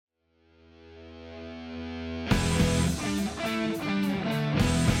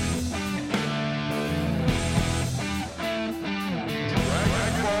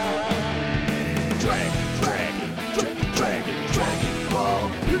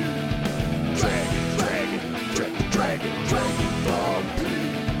Dragon Ball P.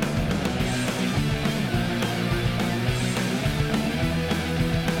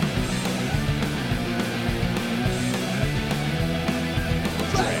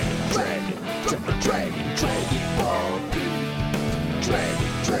 Dragon Ball P.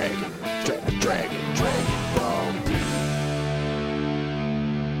 Dragon Ball P.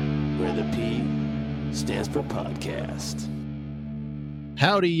 Where the P stands for podcast.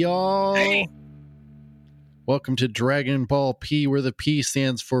 Howdy, y'all. Hey. Welcome to Dragon Ball P, where the P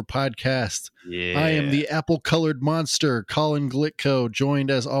stands for podcast. Yeah. I am the apple-colored monster, Colin Glitko, joined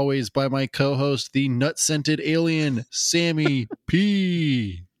as always by my co-host, the nut-scented alien, Sammy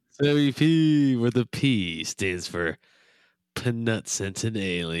P. Sammy P, where the P stands for Peanut-scented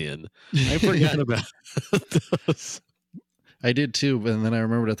alien. I forgot about those. I did too, but then I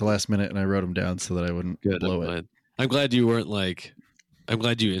remembered at the last minute and I wrote them down so that I wouldn't blow it. I'm glad you weren't I'm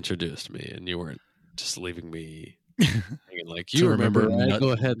glad you introduced me and you weren't just leaving me hanging like you remember. Go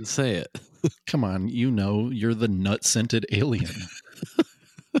ahead and say it. Come on, you're the nut-scented alien.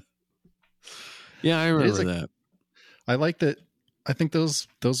 Yeah, I remember that. I like that. I think those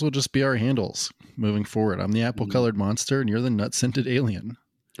will just be our handles moving forward. I'm the apple-colored monster and you're the nut-scented alien.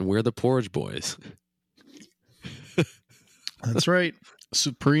 And we're the porridge boys. That's right.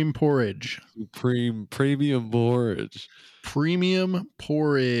 Supreme porridge. Premium porridge. Premium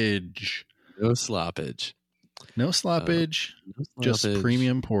porridge. No sloppage. No sloppage. Just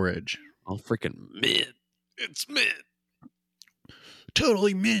premium porridge. All freaking mint. It's mint.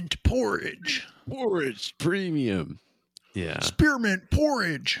 Totally mint porridge. Porridge premium. Yeah. Spearmint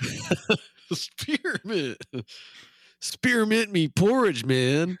porridge. Spearmint. Spearmint me porridge,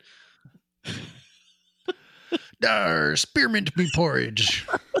 man. Spearmint me porridge.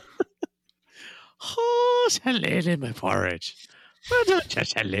 Oh, shillelagh my porridge. Why don't you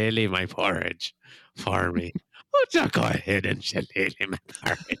shillelagh my porridge for me? Would you go ahead and shillelagh my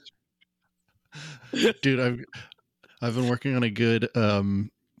porridge? Dude, I've been working on a good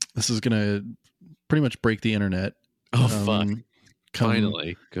this is gonna pretty much break the internet. Oh fuck.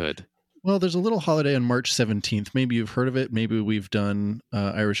 Finally. Good. Well, there's a little holiday on March 17th. Maybe you've heard of it. Maybe we've done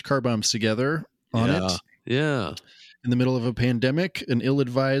Irish car bombs together on it. Yeah. In the middle of a pandemic, an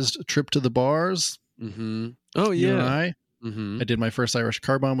ill-advised trip to the bars. Mm-hmm. Oh, yeah. You and I. Mm-hmm. I did my first Irish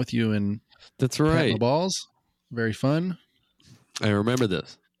car bomb with you and that's right. Balls. Very fun. I remember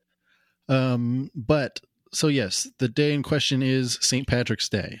this. But so yes, the day in question is St. Patrick's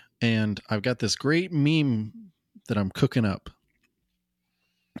Day, and I've got this great meme that I'm cooking up.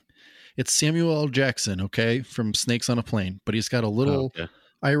 It's Samuel L. Jackson, okay, from Snakes on a Plane, but he's got a little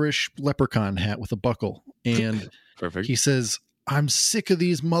Irish leprechaun hat with a buckle, and perfect. He says, "I'm sick of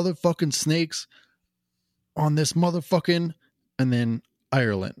these motherfucking snakes on this motherfucking," and then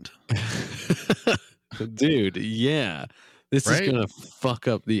Ireland. Dude, yeah. This is going to fuck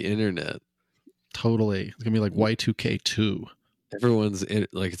up the internet. Totally. It's going to be like Y2K2. Everyone's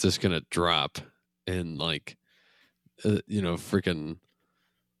it's just going to drop and freaking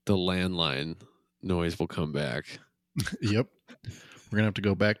the landline noise will come back. Yep. We're going to have to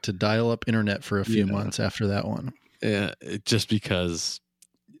go back to dial-up internet for a few months after that one. Yeah, just because,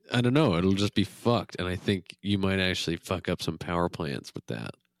 I don't know, it'll just be fucked. And I think you might actually fuck up some power plants with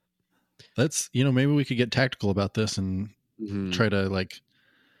that. That's, maybe we could get tactical about this and try to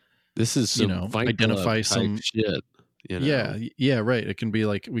this is some identify some shit. Yeah, right. It can be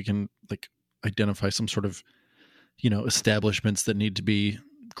we can identify some sort of, establishments that need to be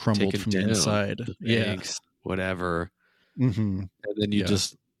crumbled from the inside. Banks, whatever. Mm-hmm. And then you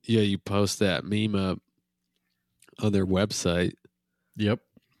you post that meme up on their website. Yep.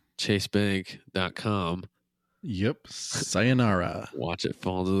 chasebank.com. Yep. Sayonara. Watch it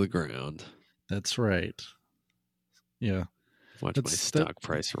fall to the ground. That's right. Yeah. Watch my stock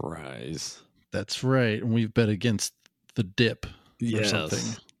price rise. That's right. And we've bet against the dip or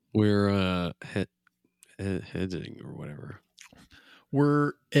something. We're hedging or whatever.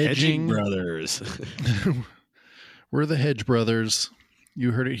 We're edging. Hedging brothers. We're the Hedge Brothers.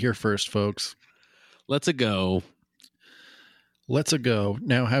 You heard it here first, folks. Let's go.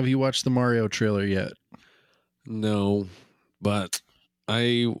 Now, have you watched the Mario trailer yet? No, but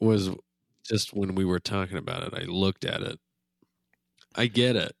I was just when we were talking about it, I looked at it. I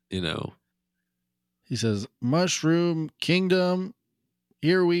get it, He says, Mushroom Kingdom,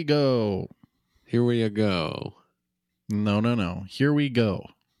 here we go. Here we go. No. Here we go.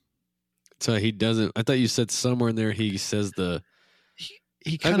 So he doesn't. I thought you said somewhere in there he says the.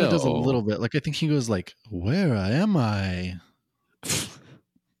 He kind of does a little bit. I think he goes where am I?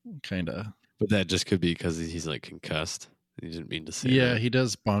 Kind of. But that just could be because he's concussed. He didn't mean to say Yeah, that. he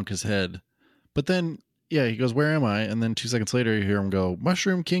does bonk his head. But then, yeah, he goes, "Where am I?" And then 2 seconds later, you hear him go,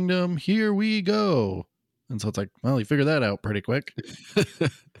 "Mushroom Kingdom, here we go." And so it's like, well, he figured that out pretty quick.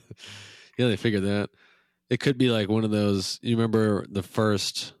 Yeah, they figured that. It could be like one of those. You remember the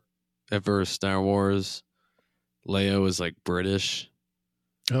first ever Star Wars? Leia was like British,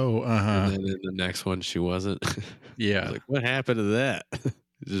 Oh, and then in the next one she wasn't. I yeah. was like, what happened to that?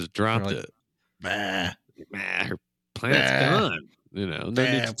 Just dropped like, it. Bah, Her planet's gone. You know,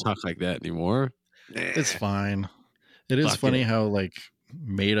 no need to talk like that anymore. it's fine. It is Fuck funny it. how like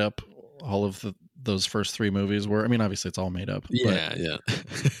made up all of those first 3 movies were. I mean, obviously it's all made up. Yeah,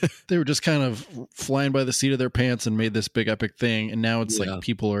 But they were just kind of flying by the seat of their pants and made this big epic thing. And now it's Yeah. like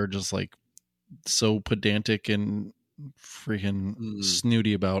people are just like so pedantic and freaking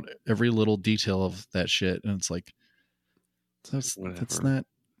snooty about every little detail of that shit. And it's like, that's not,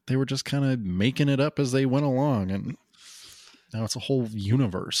 they were just kind of making it up as they went along. And now it's a whole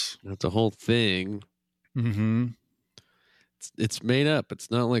universe. That's a whole thing. Mm-hmm. It's made up.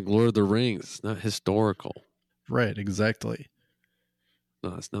 It's not like Lord of the Rings. It's not historical. Right, exactly.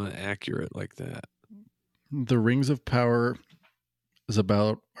 No, it's not accurate like that. The Rings of Power is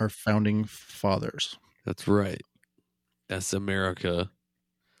about our founding fathers. That's right. That's America.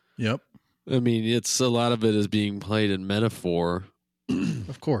 Yep. I mean, it's a lot of it is being played in metaphor.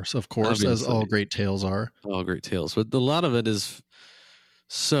 Of course, obviously, as all great tales are. All great tales. But a lot of it is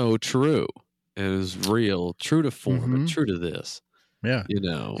so true and is real, true to form and true to this. Yeah. You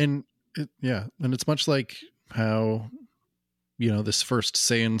know. And and it's much like how, you know, this first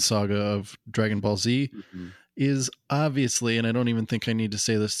Saiyan saga of Dragon Ball Z is obviously, and I don't even think I need to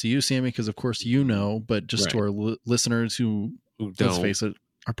say this to you, Sammy, because of course you know, but just to our listeners who let's face it,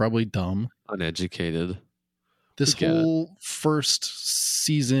 are probably dumb, uneducated. This whole first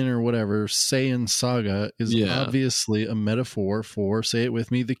season or whatever Saiyan saga is obviously a metaphor for, say it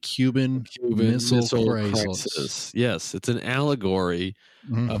with me, the Cuban Missile Crisis. Yes, it's an allegory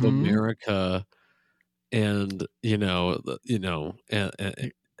of America, and exactly.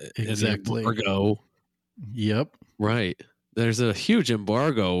 An embargo. Yep. Right. There's a huge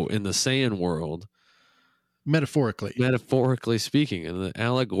embargo in the Saiyan world. Metaphorically speaking, and the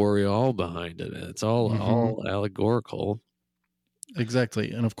allegory all behind it. It's all allegorical.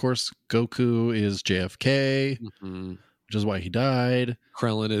 Exactly. And of course, Goku is JFK, which is why he died.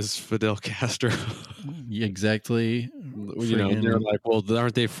 Krillin is Fidel Castro. Exactly. You know, they're like, well,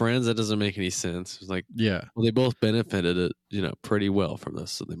 aren't they friends? That doesn't make any sense. It's like, yeah. Well, they both benefited it, pretty well from this,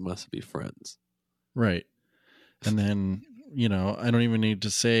 so they must be friends. Right. And then, I don't even need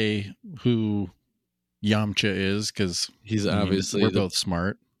to say who Yamcha is, because he's obviously we're both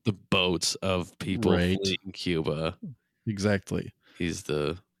smart. The boats of people fleeing Cuba. Exactly. He's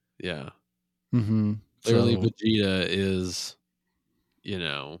the Mm-hmm. Clearly, Vegeta is,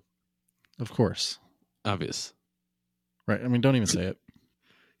 of course, obvious. Right. I mean, don't even say it.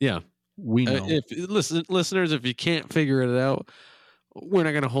 Yeah, we know. Listeners, if you can't figure it out, we're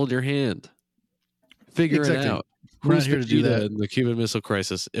not going to hold your hand. Figure it out. We're not here to do that in the Cuban Missile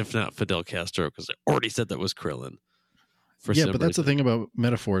Crisis, if not Fidel Castro, because I already said that was Krillin. But that's the thing about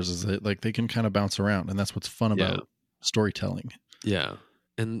metaphors, is that like they can kind of bounce around, and that's what's fun about storytelling. Yeah,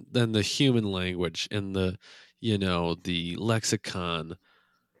 and then the human language and the lexicon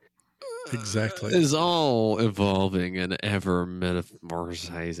exactly is all evolving and ever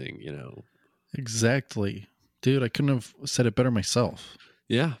metamorphosizing. Exactly, dude. I couldn't have said it better myself.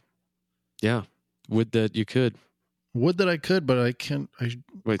 Yeah. Would that you could. Would that I could, but I can't. I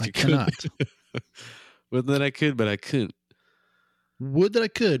cannot. Would that I could, but I couldn't. Would that I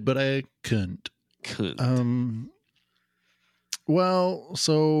could, but I couldn't. Well,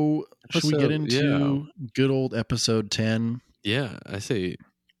 so should we get into good old episode 10? Yeah, I say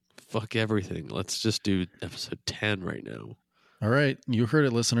fuck everything. Let's just do episode 10 right now. All right. You heard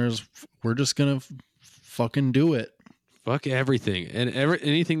it, listeners. We're just going to fucking do it. Fuck everything. And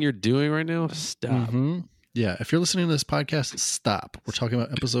anything you're doing right now, stop. Yeah, if you're listening to this podcast, stop. We're talking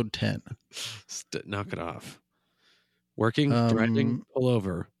about episode 10. Knock it off. Working, driving, pull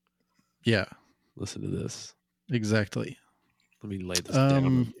over. Yeah. Listen to this. Exactly. Let me lay this down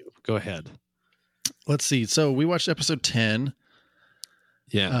on you. Go ahead. Let's see. So we watched episode 10.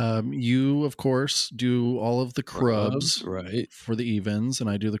 Yeah. You, of course, do all of the crubs right, for the evens, and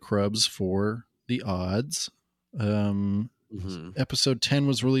I do the crubs for the odds. Episode 10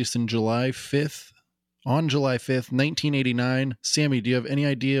 was released on July 5th, 1989. Sammy, do you have any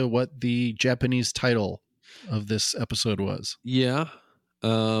idea what the Japanese title of this episode was? Yeah.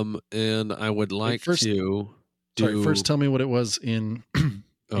 And I would like to do... first tell me what it was in in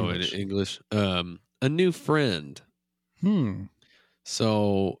English. A New Friend.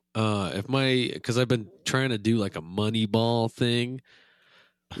 So because I've been trying to do like a MoneyBall thing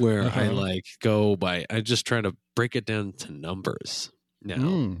where I like I just try to break it down to numbers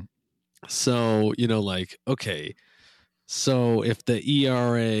now. So, like, okay, so if the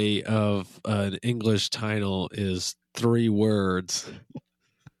ERA of an English title is 3 words,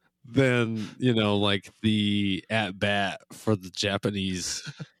 then, like the at bat for the Japanese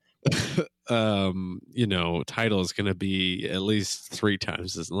title is going to be at least 3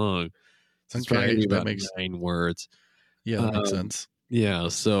 times as long. So it's probably going to be about 9 words. Yeah, that makes sense. Yeah,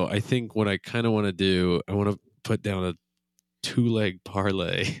 so I think what I kind of want to do, I want to put down a 2-leg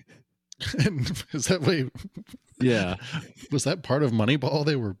parlay. Is that way? Yeah. Was that part of Moneyball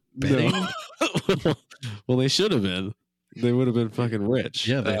they were betting? No. Well, they should have been. They would have been fucking rich.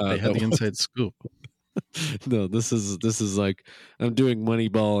 Yeah, they had the inside scoop. No, this is like I'm doing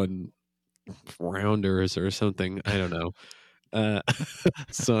Moneyball and rounders or something. I don't know.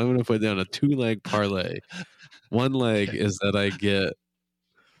 So I'm going to put down a 2-leg parlay. One leg is that I get.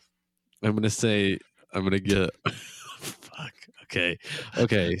 I'm going to get. Fuck.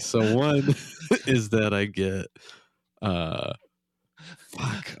 Okay. So one is that I get.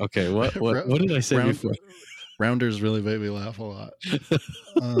 Fuck. Okay. What did I say before? Rounders really made me laugh a lot.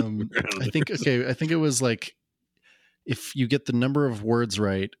 I think it was like if you get the number of words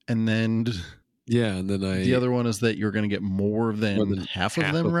right, and then and then the other one is that you're going to get more than half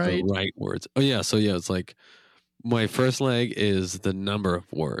of them right. The right words. Oh yeah. So yeah, it's like my first leg is the number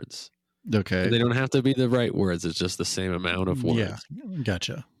of words. Okay. And they don't have to be the right words. It's just the same amount of words. Yeah.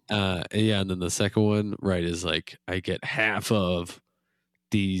 Gotcha. And then the second one, right, is like I get half of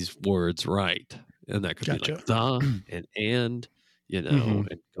these words right. And that could be like the and and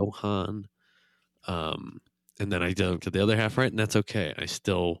Gohan. And then I don't get the other half right, and that's okay. I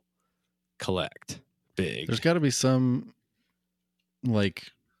still collect big. There's got to be some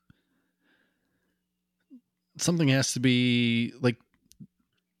like something has to be like,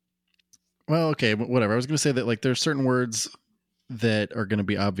 well, okay, but whatever. I was going to say that like there's certain words that are going to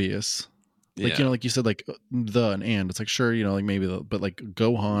be obvious. Like, like you said, like the and it's like, sure, like maybe, but like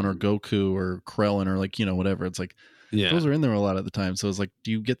Gohan or Goku or Krellin or like, whatever. It's like, those are in there a lot of the time. So it's like,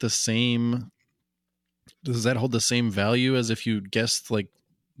 do you get the same, does that hold the same value as if you guessed like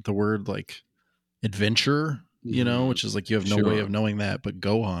the word like adventure, which is like, you have no way of knowing that, but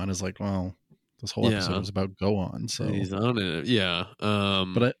Gohan is like, well, this whole episode was about Gohan. So he's on it. Yeah.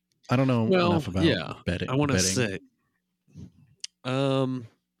 But I don't know enough about betting. I want to say,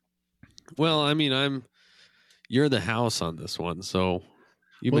 well, I mean, you're the house on this one, so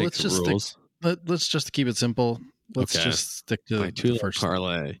you make the rules. Let's just keep it simple. Let's just stick to my 2-leg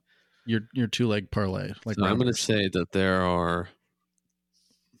parlay. Your 2-leg parlay. Like so I'm going to say that there are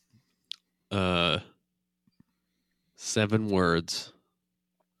 7 words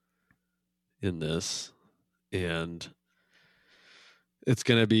in this, and it's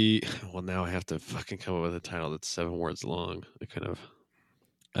going to be. Well, now I have to fucking come up with a title that's 7 words long. I kind of.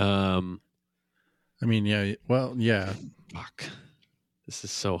 I mean, yeah. Well, yeah. Fuck. This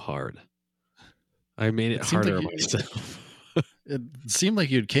is so hard. I made it harder on myself. It seemed like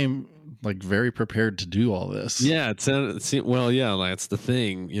you came like very prepared to do all this. Yeah, it seemed well. Yeah, that's the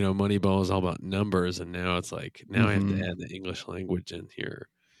thing. Moneyball is all about numbers, and now it's like I have to add the English language in here.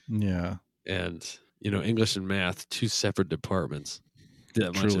 Yeah, and English and math, 2 separate departments.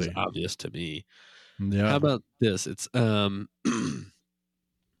 That much is obvious to me. Yeah. How about this? It's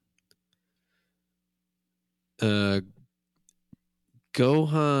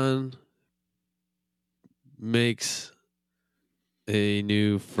Gohan makes a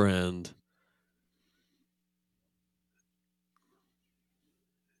new friend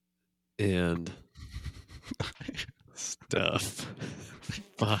and stuff.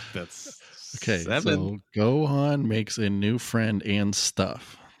 Fuck, that's okay. 7. So Gohan makes a new friend and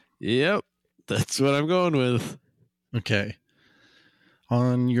stuff. Yep, that's what I'm going with. Okay.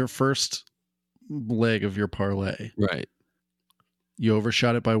 On your first leg of your parlay, right? You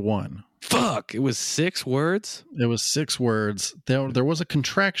overshot it by 1. Fuck! It was 6 words. It was 6 words. There was a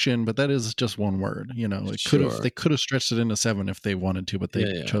contraction, but that is just 1 word. They could have stretched it into 7 if they wanted to, but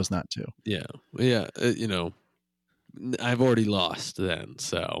they chose not to. Yeah. I've already lost then.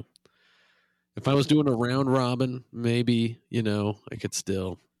 So if I was doing a round robin, maybe I could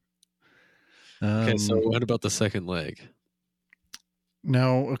still. Okay, so what about the second leg?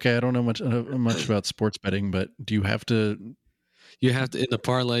 Now, okay, I don't know much about sports betting, but do you have to? You have to in the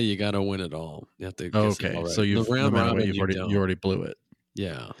parlay. You got to win it all. You have to. Okay, right. So you already blew it.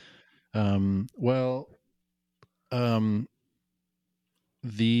 Yeah. Well. For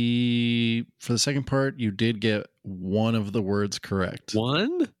the second part, you did get one of the words correct.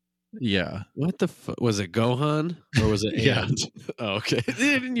 One? Yeah. What the was it Gohan or was it Yeah. and? Oh, okay.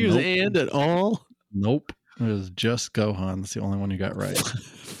 They didn't use Nope. and at all? Nope. It was just Gohan. It's the only one you got right.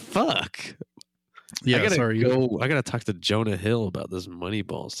 Fuck. Yeah, I gotta sorry. I gotta talk to Jonah Hill about this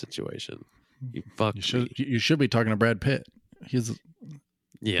Moneyball situation. You fucked me. You should be talking to Brad Pitt. He's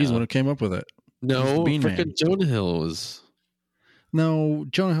the one who came up with it. No, Bean Man. freaking Jonah Hill was. No,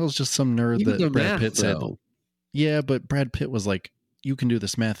 Jonah Hill's just some nerd Even the that Brad math, Pitt said. though. Yeah, but Brad Pitt was like, "You can do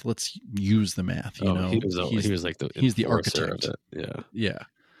this math. Let's use the math." You know, he was like he's the enforcer architect. of it. Yeah.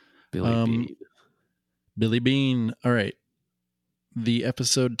 Billy Bean. Billy Bean. All right. The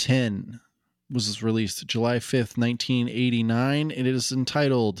episode 10 was released July 5th, 1989. And it is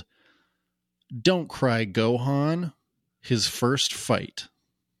entitled "Don't Cry, Gohan, His First Fight."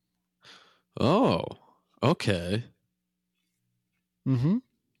 Oh, okay. Mm-hmm.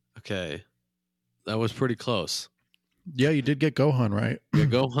 Okay. That was pretty close. Yeah, you did get Gohan right. Yeah,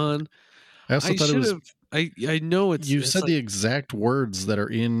 Gohan. I also thought it was. I know it's. You said the exact words that are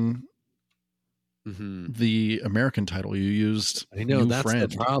in the American title. You used. I know that's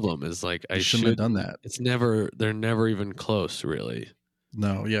friend. the problem. Is like I shouldn't have done that. It's never. They're never even close, really.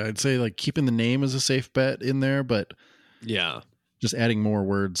 No, yeah, I'd say like keeping the name is a safe bet in there, but yeah, just adding more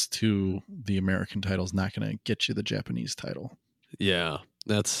words to the American title is not going to get you the Japanese title. Yeah,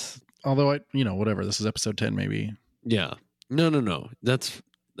 that's. Although whatever. This is episode 10, maybe. Yeah, no. That's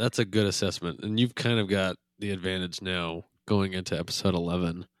a good assessment, and you've kind of got the advantage now going into episode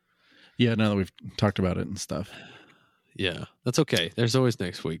 11. Yeah, now that we've talked about it and stuff. Yeah, that's okay. There's always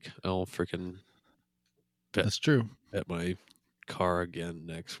next week. I'll freaking. That's true. Bet my car again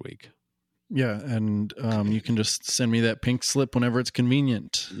next week. Yeah, and you can just send me that pink slip whenever it's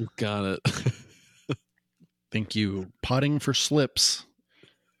convenient. You got it. Thank you. Potting for slips.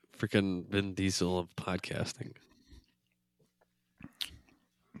 Freaking Vin Diesel of podcasting.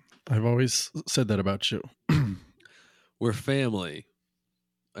 I've always said that about you. We're family.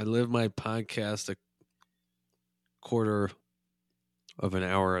 I live my podcast a quarter of an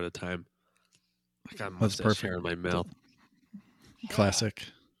hour at a time. I got mustache hair in my mouth. Classic.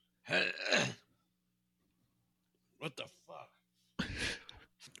 What the fuck?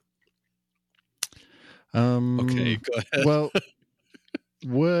 Okay, go ahead.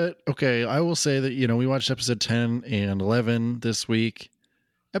 Well, I will say that, we watched episode 10 and 11 this week.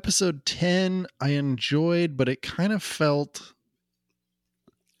 Episode 10 I enjoyed, but it kind of felt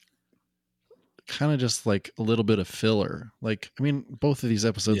just like a little bit of filler. Like, I mean, both of these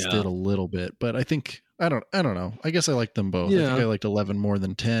episodes did a little bit, but I think I don't know. I guess I liked them both. Yeah. I think I liked 11 more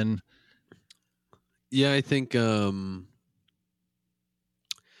than 10. Yeah, I think you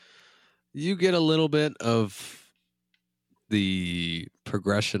get a little bit of the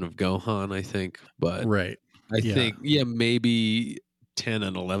progression of Gohan, I think, but right. I think maybe 10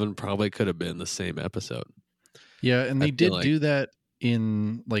 and 11 probably could have been the same episode. Yeah, and they did do that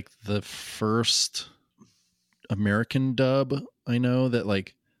in like the first American dub. I know that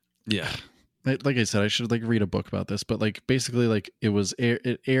like I said, I should like read a book about this, but like basically like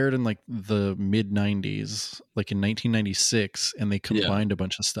it aired in like the mid 90s, like in 1996, and they combined a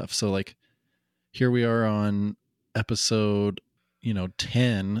bunch of stuff. So like here we are on episode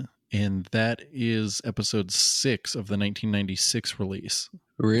 10, and that is episode 6 of the 1996 release.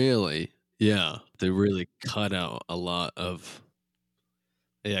 Really? Yeah. They really cut out a lot of,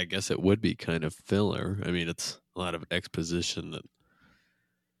 I guess it would be kind of filler. I mean, it's a lot of exposition that.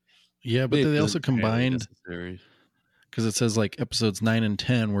 Yeah, but they also combined, because it says like episodes 9 and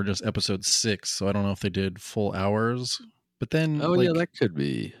 10 were just episode 6. So I don't know if they did full hours, but then. Oh, yeah, that could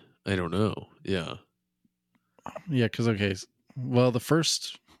be. I don't know. Yeah. Yeah, because, well, the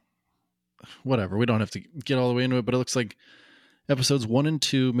first, whatever, we don't have to get all the way into it, but it looks like episodes 1 and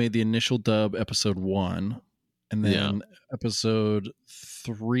 2 made the initial dub episode 1, and then episode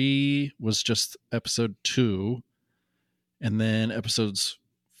 3 was just episode 2, and then episodes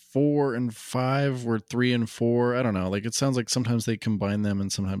 4 and 5 were 3 and 4. I don't know. Like, it sounds like sometimes they combine them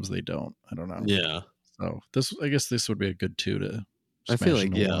and sometimes they don't. I don't know. Yeah. So I guess this would be a good 2 to. I feel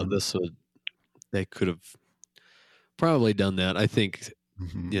like, one. They could have probably done that. I think,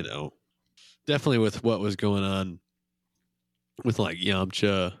 definitely with what was going on with like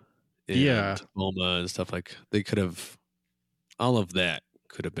Yamcha and Bulma and stuff, like they could have, all of that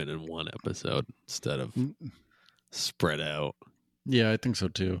could have been in one episode instead of spread out. Yeah, I think so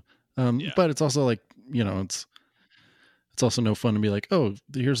too. But it's also like, it's also no fun to be like, oh,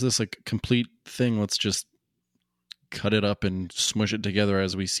 here's this like complete thing. Let's just cut it up and smush it together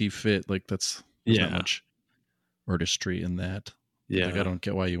as we see fit. Like there's not much artistry in that. Yeah. Like I don't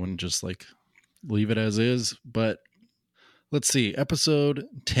get why you wouldn't just like leave it as is. But let's see, episode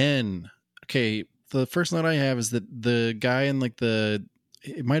 10. Okay, the first note I have is that the guy in like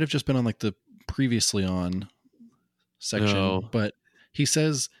it might have just been on like the previously on section, but he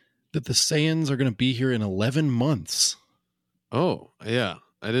says that the Saiyans are going to be here in 11 months. Oh, yeah.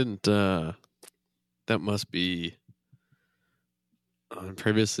 I didn't, that must be on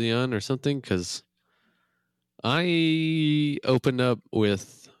previously on or something, because I opened up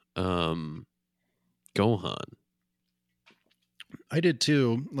with Gohan. I did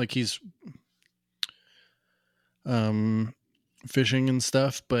too. Like he's fishing and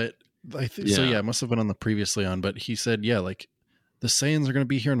stuff, but so yeah, it must have been on the previously on, but he said, yeah, like the Saiyans are going to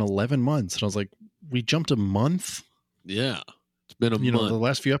be here in 11 months. And I was like, we jumped a month. Yeah. It's been a month. Know, the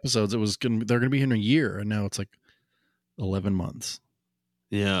last few episodes, they're going to be here in a year. And now it's like 11 months.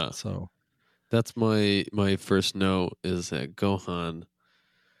 Yeah. So that's my first note, is that Gohan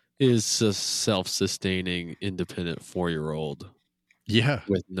is a self-sustaining, independent 4-year-old. Yeah.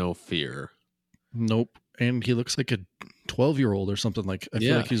 With no fear. Nope. And he looks like a 12-year-old or something. Like I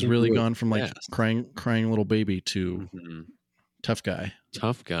feel like he's really gone from like crying little baby to tough guy.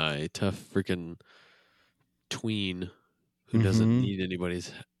 Tough freaking tween who doesn't need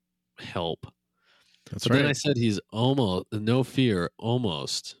anybody's help. That's right. Then I said he's almost no fear,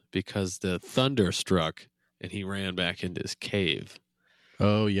 almost, because the thunder struck and he ran back into his cave.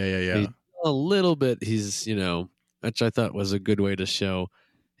 Oh yeah. A little bit. He's which I thought was a good way to show,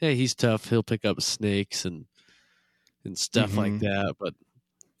 hey, he's tough. He'll pick up snakes and stuff like that, but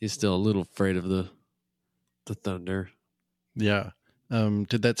he's still a little afraid of the thunder. Yeah.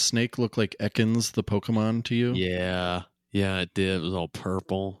 Did that snake look like Ekans, the Pokemon, to you? Yeah, it did. It was all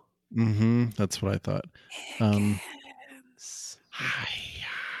purple. That's what I thought.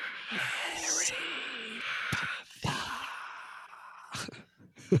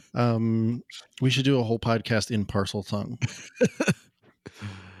 We should do a whole podcast in parcel tongue.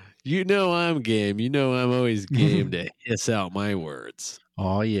 I'm game. I'm always game to hiss out my words.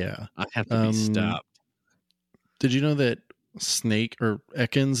 Oh yeah. I have to be stopped. Did you know that snake or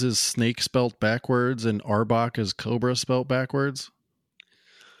Ekans is snake spelt backwards and Arbok is cobra spelt backwards?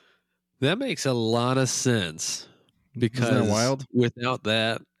 That makes a lot of sense, because isn't that wild? Without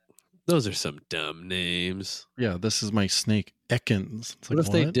that, those are some dumb names. Yeah, this is my snake, Ekans. What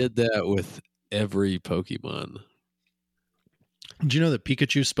if they did that with every Pokemon? Did you know that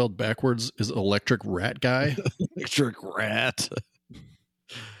Pikachu spelled backwards is electric rat guy? Electric rat.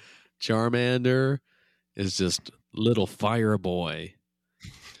 Charmander is just little fire boy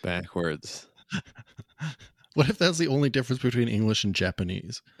backwards. What if that's the only difference between English and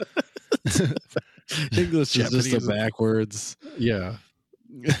Japanese? English is just a backwards. Yeah.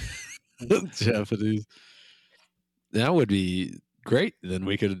 Japanese. That would be great. Then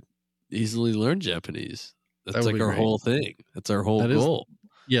we could easily learn Japanese. That's like our whole thing. That's our whole goal.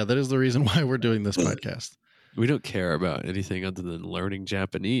 That is the reason why we're doing this podcast. We don't care about anything other than learning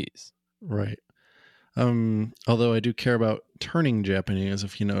Japanese. Right. Although I do care about turning Japanese,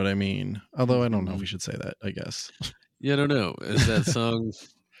 if you know what I mean. Although I don't know if we should say that, I guess. Yeah, I don't know.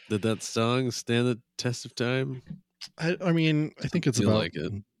 Did that song stand the test of time? I mean, I think it's about like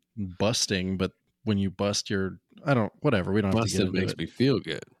it. Busting, but when you bust whatever, we don't have to get into it. Makes me feel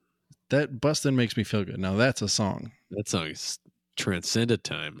good. That bustin' makes me feel good. Now that's a song. That song is transcended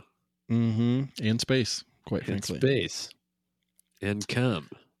time. And space, quite frankly. Space. And come.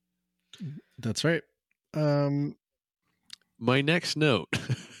 That's right. My next note.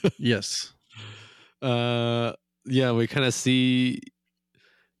 Yes. We kind of see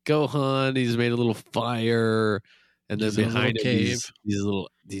Gohan. He's made a little fire, and then behind him,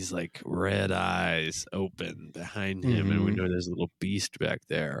 these like red eyes open behind him, and we know there's a little beast back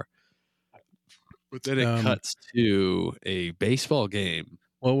there. But then it cuts to a baseball game.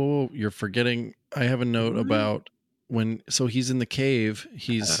 Whoa! You're forgetting. I have a note about so he's in the cave.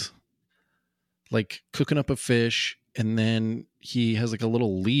 He's like cooking up a fish, and then he has like a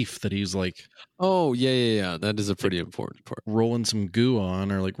little leaf that he's like, oh yeah, that is a pretty important part, rolling some goo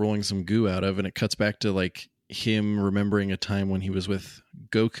on, or like rolling some goo out of, and it cuts back to like him remembering a time when he was with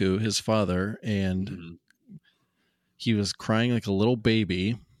Goku, his father, and he was crying like a little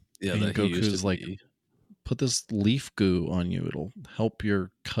baby. Yeah, and Goku's like, put this leaf goo on you, it'll help your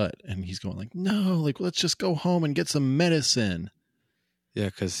cut. And he's going like, no, like let's just go home and get some medicine. Yeah,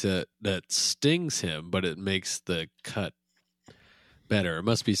 because that stings him, but it makes the cut better. It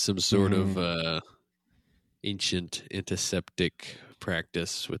must be some sort of ancient antiseptic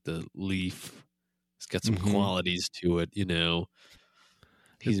practice with the leaf. It's got some qualities to it,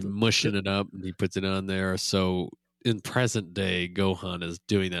 He's mushing it up and he puts it on there. So in present day, Gohan is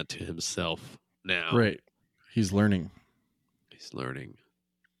doing that to himself. now. Right. He's learning.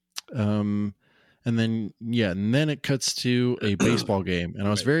 And then it cuts to a baseball game, and I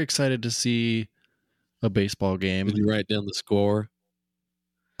was very excited to see a baseball game. Did you write down the score?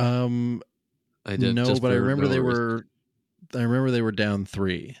 I did. No, but I remember they were down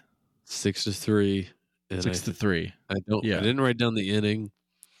 3. 6-3. 6-3. I didn't write down the inning.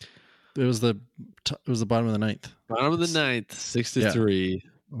 It was the bottom of the ninth. Bottom of the ninth, 6-3. It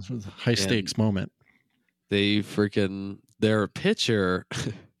was a high stakes moment. Their pitcher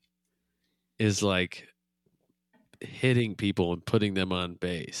is like hitting people and putting them on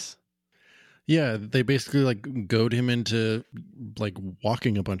base. Yeah, they basically like goad him into like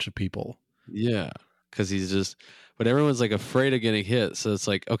walking a bunch of people. Yeah, because but everyone's like afraid of getting hit. So it's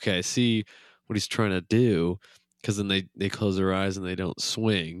like, okay, I see what he's trying to do, because then they close their eyes and they don't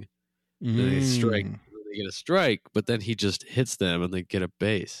swing. Then they strike. They get a strike, but then he just hits them and they get a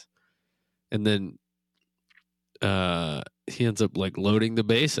base. And then he ends up like loading the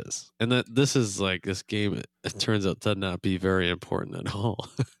bases. And this game, it turns out to not be very important at all.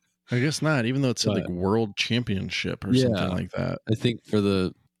 I guess not, even though it's like world championship or something like that. I think for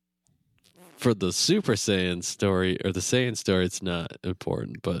the Super Saiyan story or the Saiyan story, it's not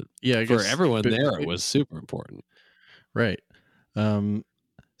important, but for everyone there, it was super important. Right.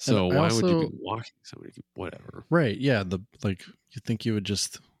 So why would you be walking somebody? Whatever. Right. Yeah. You think you would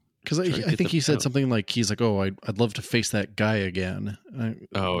just, because I think he said something like, he's like, oh, I'd love to face that guy again.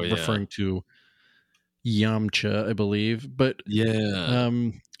 Referring to Yamcha, I believe. But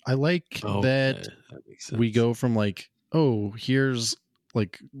I like that we go from like, oh, here's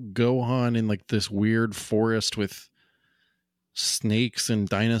like Gohan in like this weird forest with snakes and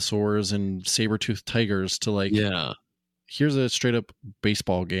dinosaurs and saber-toothed tigers to like, here's a straight up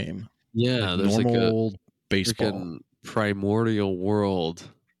baseball game. Yeah, like there's normal like a baseball primordial world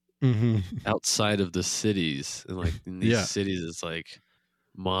outside of the cities, and like in these cities, it's like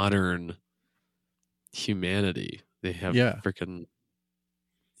modern humanity. They have freaking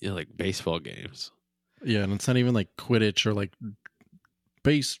like baseball games. Yeah, and it's not even like Quidditch or like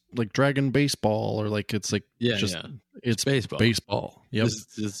Dragon Baseball, or like it's like it's baseball. Baseball. Yep,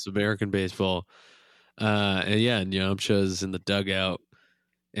 it's American baseball. And Yamcha's in the dugout,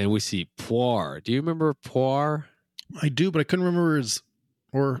 and we see Poir. Do you remember Poir? I do, but I couldn't remember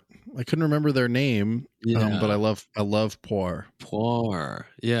their name. But I love Poir. Poir,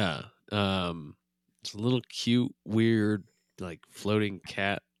 yeah. It's a little cute, weird, like floating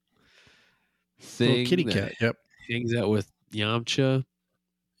cat thing. Little kitty cat. Yep. Hangs out with Yamcha.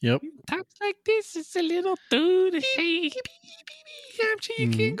 Yep. Talks like this. It's a little dude. Hey, Yamcha,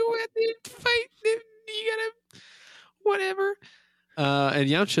 you can't go out there and fight. You gotta whatever. And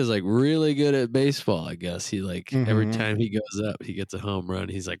Yamcha's like really good at baseball, I guess. He like every time he goes up, he gets a home run.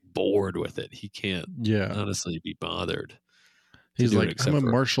 He's like bored with it. He can't honestly be bothered. He's like, I'm a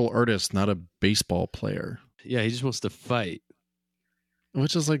martial artist, not a baseball player. Yeah, he just wants to fight.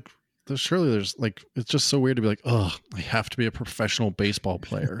 Which is like, there's like, it's just so weird to be like, oh, I have to be a professional baseball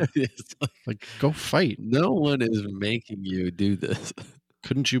player. Like, go fight. No one is making you do this.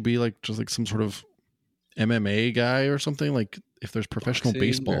 Couldn't you be like just like some sort of MMA guy or something? Like, if there's professional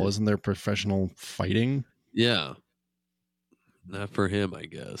baseball, isn't there professional fighting? Yeah. Not for him, I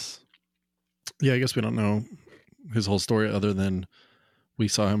guess. Yeah, I guess we don't know his whole story other than we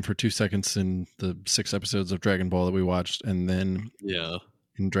saw him for 2 seconds in the 6 episodes of Dragon Ball that we watched. And then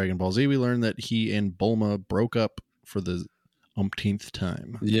in Dragon Ball Z, we learned that he and Bulma broke up for the umpteenth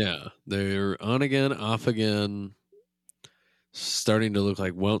time. Yeah. They're on again, off again, starting to look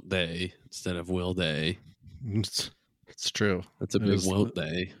like won't they instead of will they. It's true. That's a big won't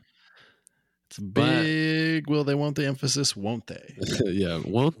they. It's a big will they, won't they emphasis, won't they? Yeah.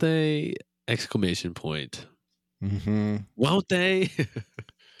 Won't they? Exclamation point. Won't they?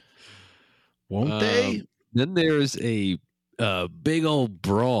 Won't they? Then there's a big old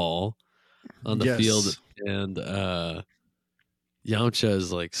brawl on the field, and Yamcha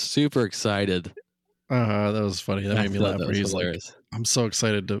is like super excited. That was funny. That made me laugh. Where he's hilarious. Like, I'm so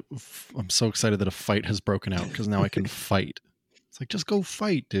excited that a fight has broken out because now I can fight. It's like, just go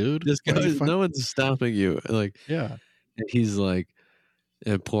fight, dude. No one's stopping you. Like, yeah. And he's like,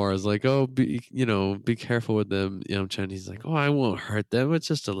 and Poir's like, oh, be careful with them, Yamcha. And he's like, oh, I won't hurt them. It's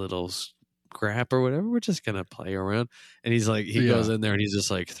just a little scrap or whatever. We're just gonna play around. And he's like, he goes in there and he's just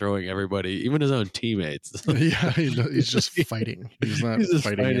like throwing everybody, even his own teammates. Yeah, he's just fighting. He's not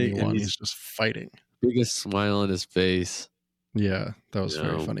fighting anyone. He's just fighting. Biggest smile on his face. Yeah, that was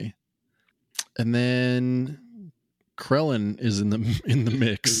very funny. And then Krillin is in the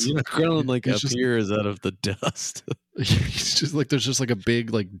mix. Yeah, Krillin appears out of the dust. He's just like, there's just like a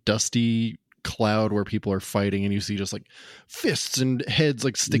big like dusty cloud where people are fighting, and you see just like fists and heads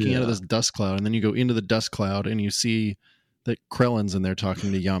like sticking out of this dust cloud, and then you go into the dust cloud and you see that Krellin's in there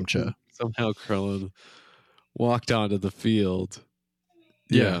talking to Yamcha. Somehow Krellin walked onto the field.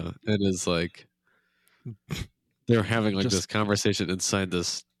 Yeah. And is like, they're having like this conversation inside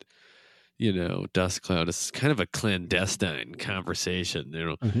this, dust cloud. It's kind of a clandestine conversation,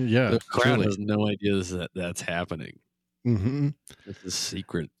 Yeah. The crowd truly. has no idea that's happening. Mm-hmm. It's a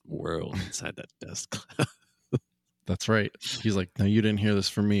secret world inside that dust cloud. That's right. He's like, no, you didn't hear this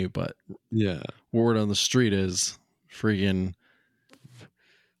from me, but word on the street is freaking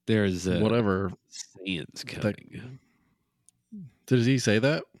there's whatever. Saiyans coming. Did he say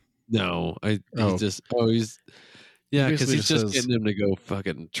that? No, because he's just getting him to go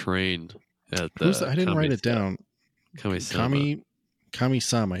fucking train at the. I didn't write it down. Kami-sama.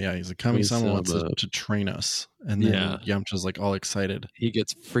 Kami-sama, yeah, he's like Kami-sama wants to train us, and then Yamcha's like all excited. He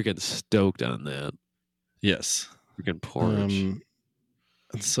gets freaking stoked on that. Yes, freaking porridge.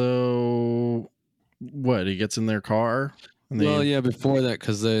 So, what? He gets in their car. Before that,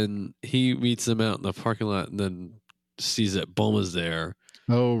 because then he meets them out in the parking lot, and then sees that Bulma's there.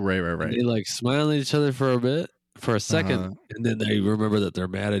 Oh, right. And they like smile at each other for a second, and then they remember that they're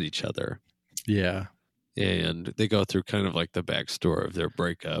mad at each other. Yeah. And they go through kind of like the backstory of their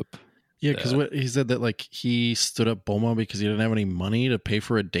breakup. Yeah, because what he said that like he stood up Bulma because he didn't have any money to pay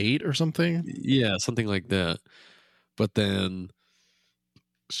for a date or something. Yeah, something like that. But then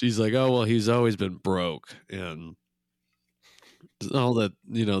she's like, "Oh well, he's always been broke," and all that.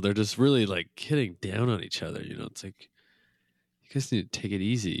 They're just really like hitting down on each other. It's like you guys need to take it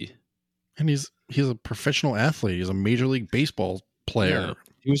easy. And he's a professional athlete. He's a Major League Baseball player. Yeah.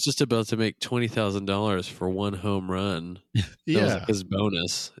 He was just about to make $20,000 for one home run. That was like his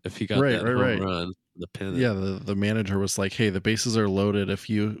bonus if he got that home run. The pennant. Yeah, the manager was like, "Hey, the bases are loaded.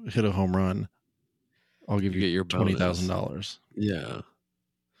 If you hit a home run, I'll give you your $20,000." Yeah.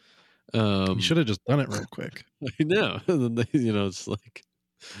 You should have just done it real quick. I know. It's like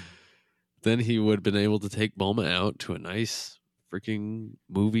then he would have been able to take Bulma out to a nice freaking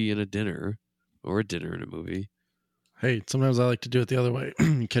movie and a dinner, or a dinner and a movie. Hey, sometimes I like to do it the other way.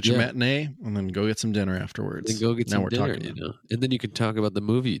 Catch a matinee and then go get some dinner afterwards. Then go get some dinner, and then you can talk about the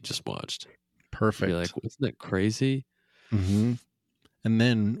movie you just watched. Perfect. Be like, wasn't that crazy? Mm-hmm. And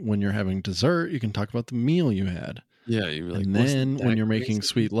then when you're having dessert, you can talk about the meal you had. Yeah, you're like, and then when you're making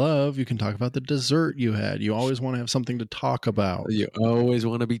sweet love, you can talk about the dessert you had. You always want to have something to talk about. You always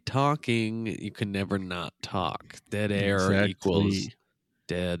want to be talking. You can never not talk. Dead air equals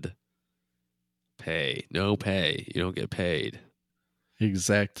dead pay. No pay. You don't get paid.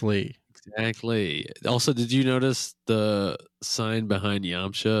 Exactly. Also, did you notice the sign behind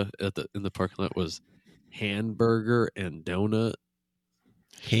Yamcha in the parking lot was hamburger and donut?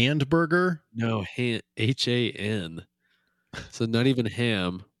 Handburger? No, HAN. So not even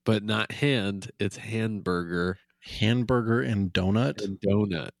ham, but not hand. It's hamburger. Hamburger and donut? And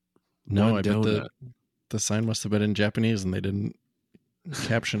donut. No, I bet the sign must have been in Japanese and they didn't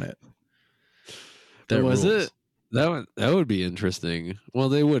caption it. That was it. That would be interesting. Well,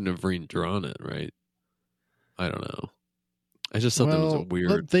 they wouldn't have redrawn it, right? I don't know. I just thought that was a weird.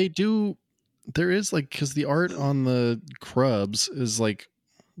 But they do. There is like, because the art on the Krubs is like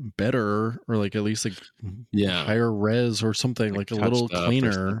better, or like at least like higher res or something, like a little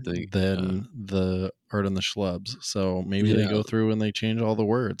cleaner than the art on the Schlubs. So maybe they go through and they change all the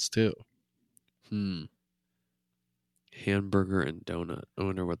words too. Hamburger and donut. I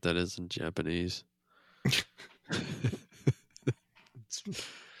wonder what that is in Japanese.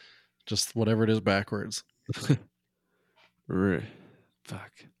 Just whatever it is backwards. Fuck.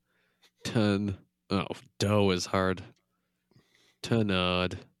 Dough is hard.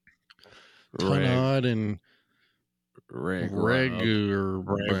 Tonod and regular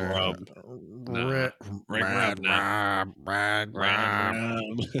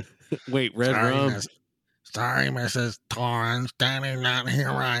Wait, red rum. Sorry, Mrs. Torrance. Danny's not here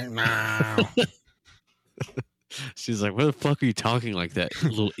right now. She's like, "What the fuck are you talking like that, you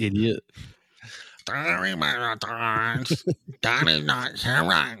little idiot?" Sorry, Mrs. Torrance. Danny's not here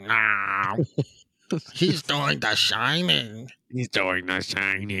right now. He's doing The Shining.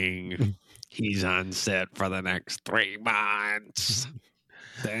 He's on set for the next 3 months.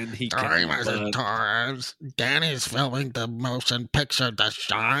 Then he Sorry, Mrs. Torrance. Danny's filming the motion picture The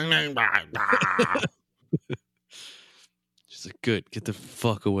Shining right now. She's like, "Good, get the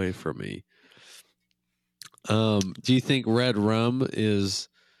fuck away from me." Do you think red rum is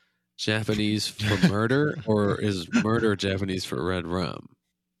Japanese for murder, or is murder Japanese for red rum?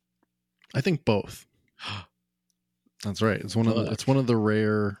 I think both. That's right. It's one of the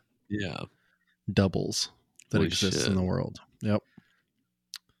rare. Yeah. doubles that Holy exists shit. in the world. Yep.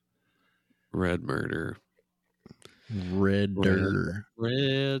 Red murder. Redder.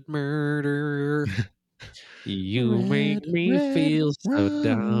 Red murder. You Red, make me red feel so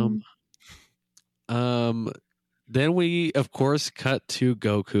rum. dumb. Then we, of course, cut to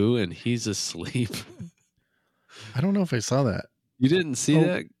Goku, and he's asleep. I don't know if I saw that. You didn't see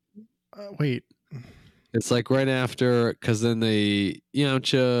that? Wait. It's like right after, because then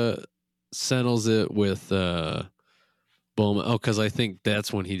Yamcha settles it with Bulma. Oh, because I think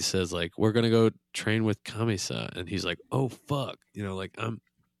that's when he says, like, we're going to go train with Kamisa. And he's like, oh, fuck. You know, like, I'm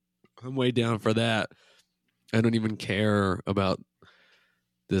way down for that. I don't even care about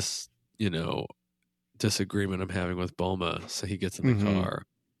this, you know, disagreement I'm having with Bulma. So he gets in the car.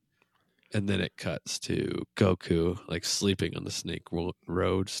 And then it cuts to Goku, like, sleeping on the Snake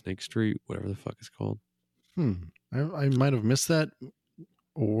Street, whatever the fuck it's called. I might have missed that,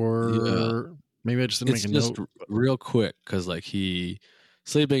 or maybe I just didn't make a note. Real quick, because like he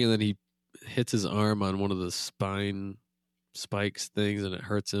sleeping and then he hits his arm on one of the spine spikes things and it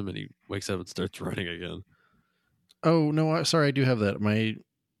hurts him and he wakes up and starts running again. Oh no! Sorry, I do have that. My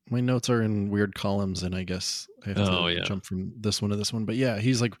notes are in weird columns, and I guess I have to jump from this one to this one. But yeah,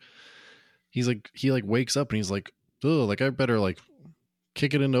 he wakes up and he's like, oh, like I better like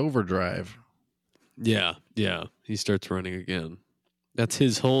kick it into overdrive. Yeah. He starts running again. That's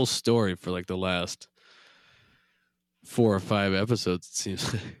his whole story for like the last 4 or 5 episodes, it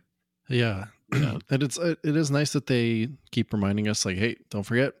seems like. Yeah. And it is nice that they keep reminding us, like, hey, don't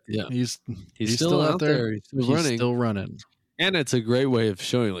forget. Yeah. He's still out there. He's still running. And it's a great way of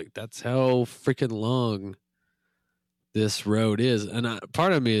showing, like, that's how freaking long this road is. And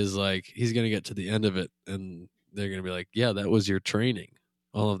part of me is like, he's going to get to the end of it and they're going to be like, yeah, that was your training.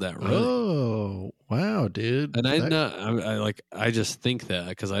 All of that running. Oh, wow, dude. And I just think that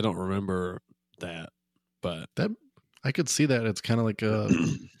because I don't remember that, but that I could see that. It's kind of like I've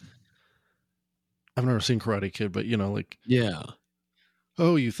never seen Karate Kid, but you know, like, yeah.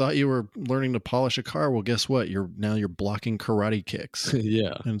 Oh, you thought you were learning to polish a car? Well, guess what? You're blocking karate kicks.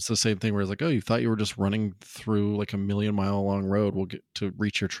 Yeah. And it's the same thing where it's like, oh, you thought you were just running through like a 1,000,000-mile long road. We'll get to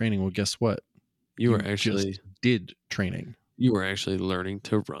reach your training. Well, guess what? You were actually just did training. You were actually learning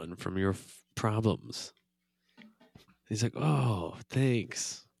to run from your problems. He's like, oh,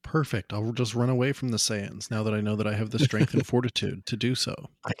 thanks. Perfect. I'll just run away from the Saiyans now that I know that I have the strength and fortitude to do so.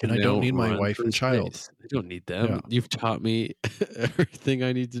 And I don't need my wife and child. I don't need them. Yeah. You've taught me everything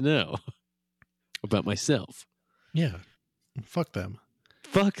I need to know about myself. Yeah. Fuck them.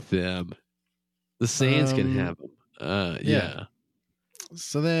 Fuck them. The Saiyans can have them. Yeah.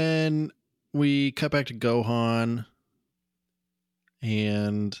 So then we cut back to Gohan.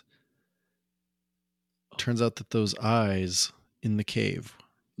 And turns out that those eyes in the cave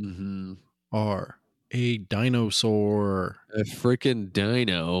are a dinosaur. A freaking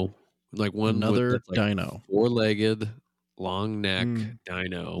dino. Like another dino. 4-legged, long neck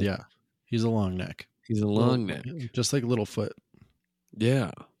dino. Yeah. He's a long neck. He's a long neck. Just like Littlefoot. Yeah.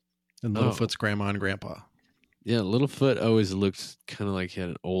 And Littlefoot's grandma and grandpa. Yeah, Littlefoot always looks kind of like he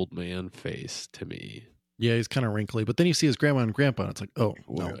had an old man face to me. Yeah, he's kind of wrinkly, but then you see his grandma and grandpa, and it's like, oh,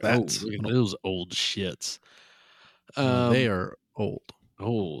 no, that's those old shits. They are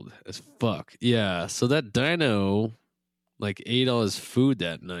old as fuck. Yeah, so that dino like ate all his food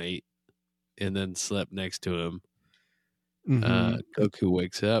that night, and then slept next to him. Goku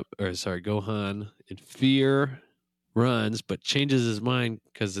wakes up, Gohan in fear runs, but changes his mind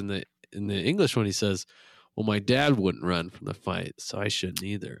because in the English one he says, "Well, my dad wouldn't run from the fight, so I shouldn't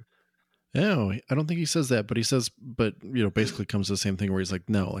either." No, I don't think he says that, but he says, basically comes to the same thing where he's like,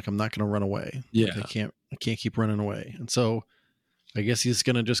 no, like I'm not going to run away. Yeah. Like, I can't keep running away. And so I guess he's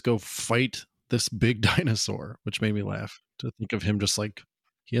going to just go fight this big dinosaur, which made me laugh to think of him just like,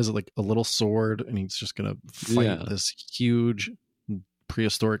 he has like a little sword and he's just going to fight this huge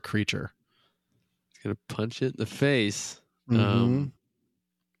prehistoric creature. He's going to punch it in the face.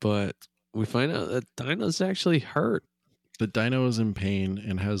 But we find out that Dino's actually hurt. The dino is in pain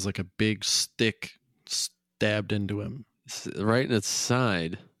and has like a big stick stabbed into him. It's right in its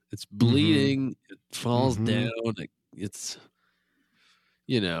side. It's bleeding. It falls down. It's,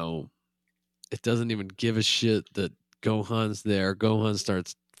 it doesn't even give a shit that Gohan's there. Gohan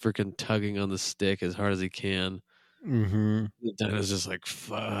starts freaking tugging on the stick as hard as he can. The dino's just like,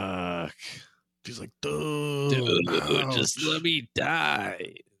 fuck. He's like, dude, just let me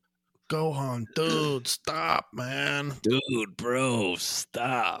die. Gohan, dude, stop, man. Dude, bro,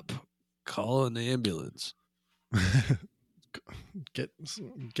 stop. Call an ambulance. Get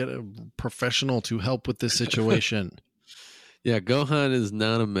a professional to help with this situation. Yeah, Gohan is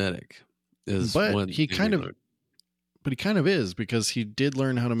not a medic. But he kind of is, because he did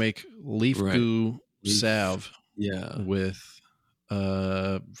learn how to make leaf goo salve with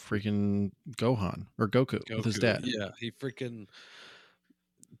freaking Gohan or Goku with his dad. Yeah, he freaking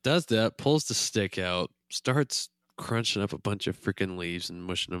does that, pulls the stick out, starts crunching up a bunch of freaking leaves and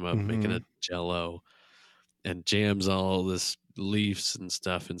mushing them up, making a jello, and jams all this leaves and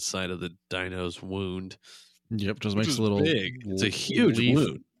stuff inside of the dino's wound. Yep, just makes a little big. It's a huge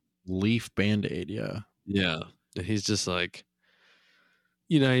wound. Leaf Band-Aid, yeah. Yeah. And he's just like,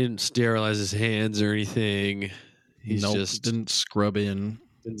 he didn't sterilize his hands or anything. He's just didn't scrub in.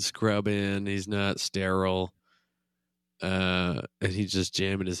 He's not sterile. And he's just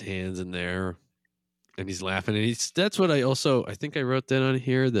jamming his hands in there, and he's laughing. And that's what I think I wrote that on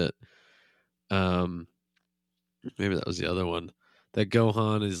here, that maybe that was the other one, that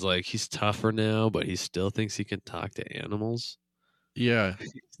Gohan is like, he's tougher now, but he still thinks he can talk to animals. Yeah.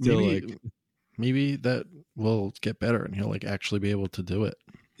 Maybe that will get better and he'll like actually be able to do it.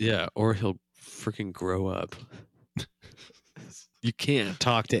 Yeah, or he'll freaking grow up. You can't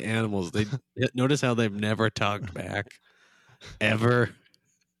talk to animals. They notice how they've never talked back. Ever.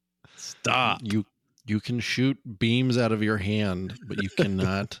 Stop. You can shoot beams out of your hand, but you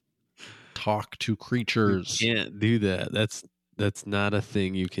cannot talk to creatures. You can't do that. That's not a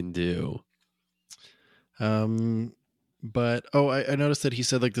thing you can do. But I noticed that he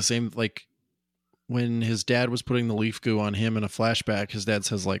said like the same, like when his dad was putting the leaf goo on him in a flashback, his dad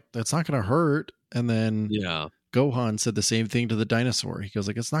says like, that's not going to hurt. And then Gohan said the same thing to the dinosaur. He goes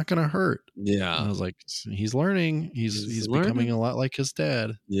like, it's not going to hurt. Yeah. And I was like, he's learning. He's becoming a lot like his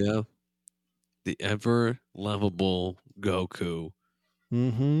dad. Yeah. The ever lovable Goku.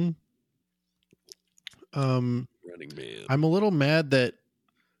 Mm-hmm. Running man. I'm a little mad that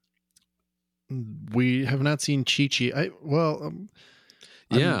we have not seen Chi-Chi.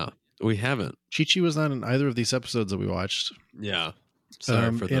 We haven't. Chi-Chi was not in either of these episodes that we watched. Yeah.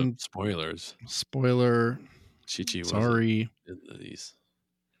 Sorry for the spoilers. Spoiler. Chi-Chi was sorry. In these.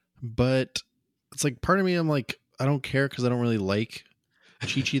 But it's like, part of me, I'm like, I don't care because I don't really like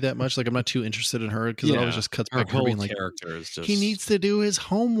Chi-Chi that much. Like, I'm not too interested in her because it always just cuts back to her being like, character is just, he needs to do his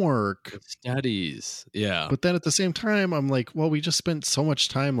homework. Studies. Yeah. But then at the same time, I'm like, well, we just spent so much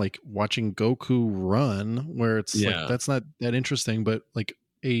time like watching Goku run, where it's like, that's not that interesting. But like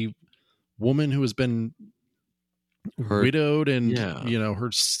a woman who has been widowed and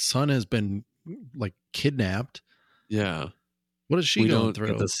her son has been like kidnapped. Yeah. What is she going through?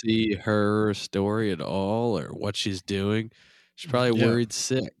 We don't get to see her story at all or what she's doing. She's probably worried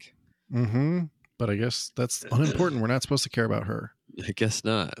sick. Mm-hmm. But I guess that's unimportant. We're not supposed to care about her. I guess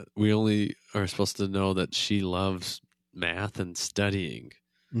not. We only are supposed to know that she loves math and studying.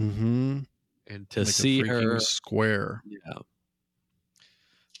 Mm-hmm. And to see her square. Yeah.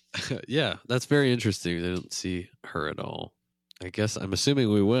 Yeah, that's very interesting. They don't see her at all. I guess I'm assuming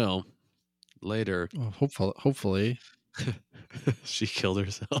we will later. Well, hopefully. She killed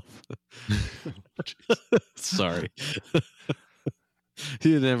herself. Sorry.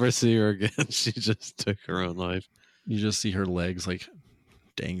 You never see her again. She just took her own life. You just see her legs like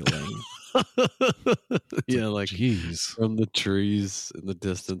dangling. Yeah, like jeez, from the trees in the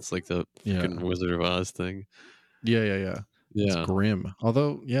distance, like the fucking Wizard of Oz thing. Yeah. It's grim.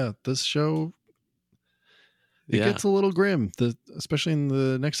 Although, this show gets a little grim. Especially in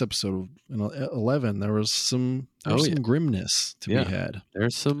the next episode, in 11, there was some grimness to be had.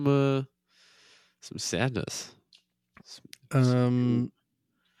 There's some sadness.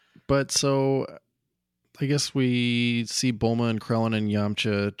 But so I guess we see Bulma and Krillin and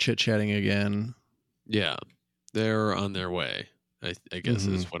Yamcha chit-chatting again. Yeah, they're on their way. I guess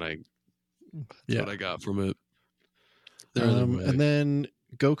is what I got from it. And then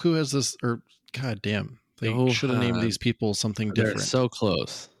Goku has this, or god damn, they should have named these people something different. They're so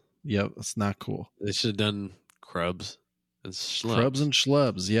close. Yep, it's not cool. They should have done Krubs and Schlubs. Krubs and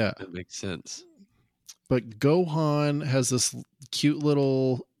Schlubs, yeah. That makes sense. But Gohan has this cute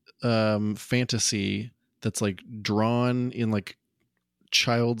little fantasy that's like drawn in like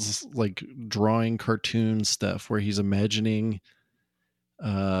child's like drawing cartoon stuff, where he's imagining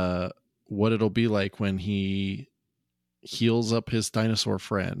what it'll be like when he heals up his dinosaur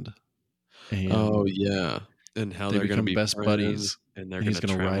friend. And and how they they're going to be best buddies, and he's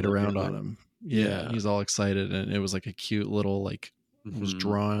going to ride around together on him. Yeah, he's all excited, and it was like a cute little like it was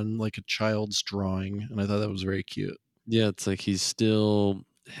drawn like a child's drawing, and I thought that was very cute. Yeah, it's like he still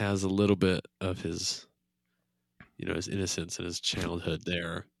has a little bit of his, his innocence and his childhood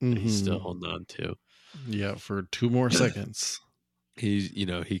there that he's still holding on to. Yeah, for 2 more seconds.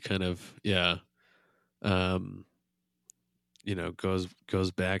 He kind of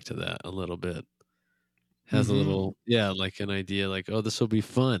goes back to that a little bit. Has a little, like an idea like, oh, this will be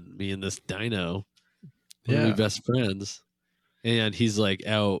fun. Me and this dino will be best friends. And he's like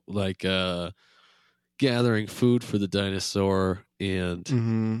out like gathering food for the dinosaur,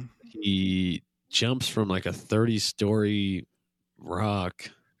 and he jumps from like a 30-story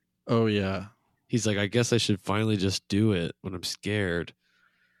rock. Oh yeah. He's like, I guess I should finally just do it when I'm scared.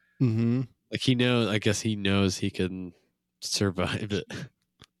 Like I guess he knows he can survive it.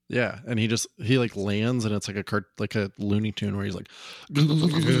 Yeah, and he like lands, and it's like a Looney Tune where he's like,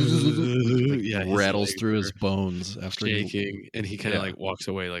 rattles through his bones after shaking, and he kind of like walks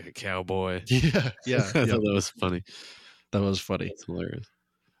away like a cowboy. Yeah. I thought that was funny. That was funny. That's hilarious.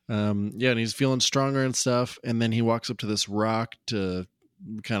 And he's feeling stronger and stuff, and then he walks up to this rock to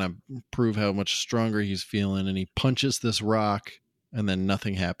kind of prove how much stronger he's feeling, and he punches this rock, and then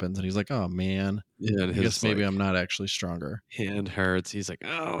nothing happens, and he's like, oh man. Yeah, I guess maybe I'm not actually stronger. Hand hurts. He's like,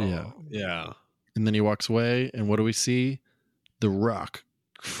 oh. Yeah. And then he walks away, and what do we see? The rock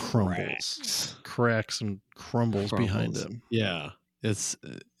cracks and crumbles behind him. Yeah. It's,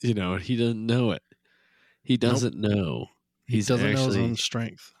 he doesn't know it. He doesn't know. He doesn't know his own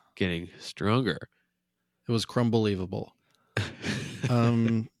strength. Getting stronger. It was crumbelievable.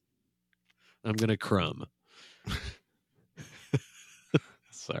 I'm going to crumb.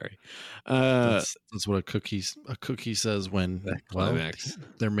 Sorry. That's what a cookie says when climax.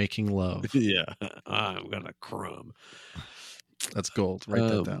 They're making love. Yeah. I'm going to crumb. That's gold. Write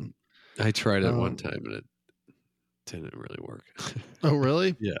that down. I tried it one time and it didn't really work. Oh,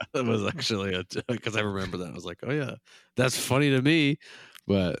 really? Yeah. That was actually because I remember that. I was like, oh, yeah, that's funny to me.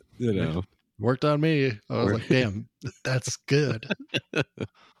 But, worked on me. I was like, damn, that's good.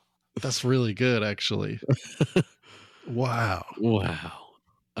 That's really good, actually. Wow.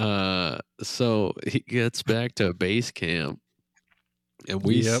 So he gets back to base camp, and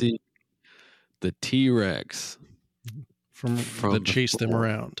we see the T-Rex from that chased them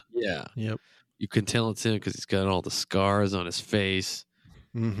around. Yeah. Yep. You can tell it's him because he's got all the scars on his face.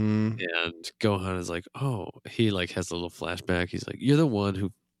 And Gohan is like, oh, he like has a little flashback. He's like, you're the one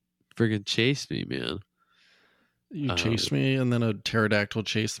who friggin' chased me, man. You chased me, and then a pterodactyl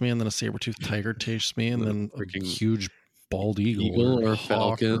chased me, and then a saber-toothed tiger chased me, and then a huge bald eagle or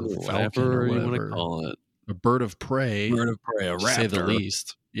falcon, or whatever you want to call it. A bird of prey. A raptor. To say the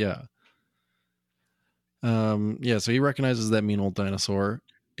least. Yeah. So he recognizes that mean old dinosaur,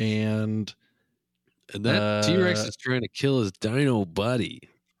 and that T-Rex is trying to kill his dino buddy.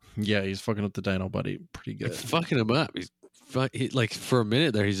 Yeah, he's fucking up the dino buddy pretty good. Like, fucking him up. He, like, for a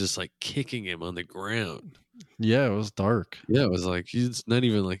minute there, he's just like kicking him on the ground. Yeah, it was dark. Yeah, it was like, it's not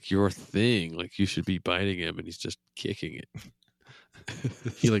even like your thing. Like, you should be biting him, and he's just kicking it.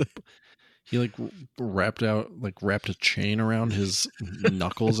 He wrapped a chain around his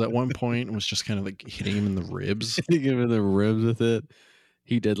knuckles at one point and was just kind of like hitting him in the ribs. Hitting him in the ribs with it.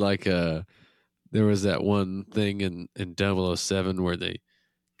 He did like there was that one thing in 007 where they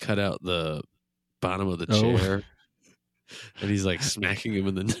cut out the bottom of the chair. And he's like smacking him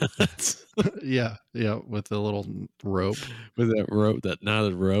in the nuts. Yeah, with the little rope. With that rope, that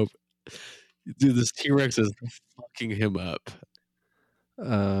knotted rope. Dude, this T-Rex is fucking him up.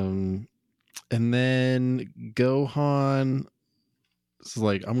 And then Gohan is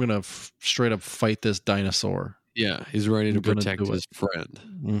like, I'm going to straight up fight this dinosaur. Yeah, he's ready to protect his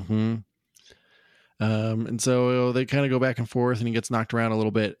friend. And so they kind of go back and forth, and he gets knocked around a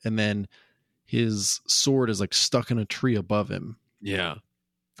little bit, and then his sword is like stuck in a tree above him. Yeah.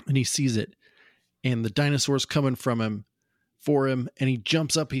 And he sees it, and the dinosaur's coming for him, and he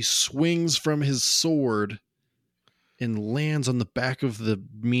jumps up, he swings from his sword and lands on the back of the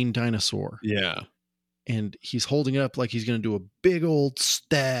mean dinosaur. Yeah. And he's holding it up like he's going to do a big old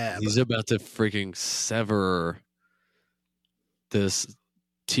stab. He's about to freaking sever this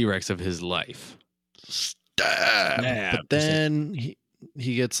T-Rex of his life. Stab. But then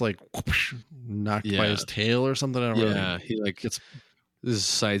he gets like whoosh, knocked by his tail or something. I don't know. He like gets this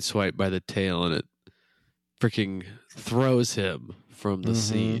sideswiped by the tail, and it freaking throws him from the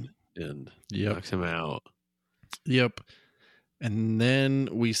scene and knocks him out. Yep. And then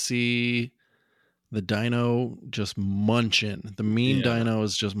we see the dino just munching. The mean dino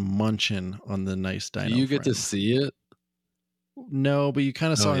is just munching on the nice dino. Do you get to see it? No, but you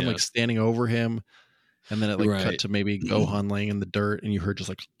kind of saw him like standing over him. And then it like cut to maybe Gohan laying in the dirt, and you heard just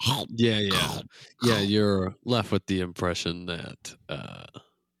like, yeah. You're left with the impression that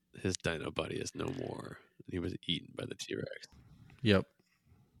his dino buddy is no more. He was eaten by the T-Rex. Yep.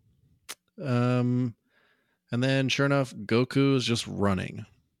 And then sure enough, Goku is just running.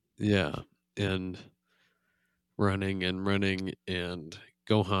 Yeah, and running, and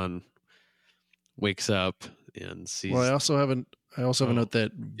Gohan wakes up and sees. Well, I also have a note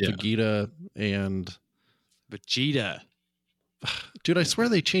that yeah. Vegeta and Vegeta. Dude, I swear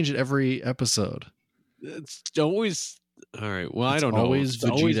they change it every episode. It's always all right. Well, It's I don't know. always It's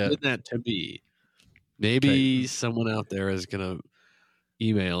always Vegeta. been that to me. Maybe Okay. someone out there is gonna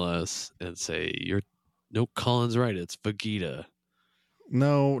email us and say, "No, Colin's right. It's Vegeta."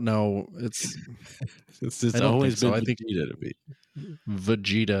 No, it's It's I don't always think so. been I think Vegeta to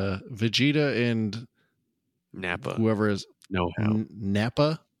me. Vegeta and Nappa. whoever is Know how.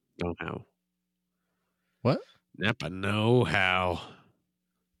 Nappa. Know how. What? Nappa know how.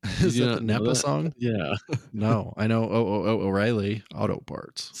 Is You that the don't know Nappa that? song? Yeah. No, I know. O'Reilly Auto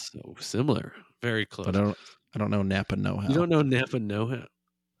Parts, So similar. Very close. but I don't know Nappa know how. You don't know Nappa know how?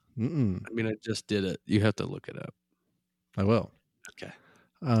 Mm-mm. I mean, I just did it. You have to look it up. I will. Okay.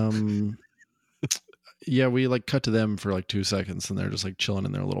 Yeah, we like cut to them for like 2 seconds, and they're just like chilling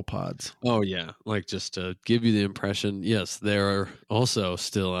in their little pods. Oh yeah, like just to give you the impression. Yes, they're also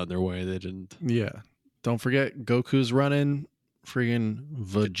still on their way. They didn't. Yeah. Don't forget, Goku's running. Freaking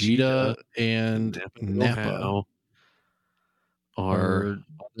Vegeta and Nappa Know how are are on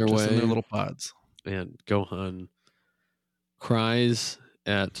their just way, in their little pods. and Gohan cries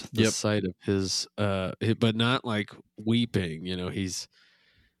at the Yep. sight of his, but not like weeping. You know, he's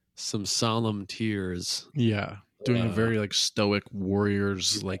some solemn tears. Yeah. Doing a very like stoic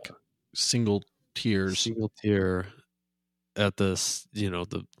warriors, like single tears. Single tear at this, you know,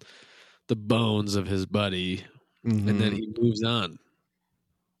 the bones of his buddy, Mhm. and then he moves on.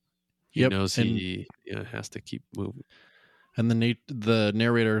 He Yep, knows and- he has to keep moving. And the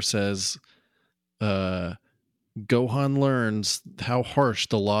narrator says, Gohan learns how harsh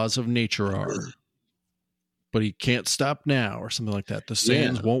the laws of nature are, but he can't stop now, or something like that. The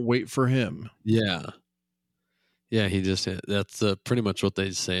Saiyans won't wait for him. Yeah. Yeah, he just, that's pretty much what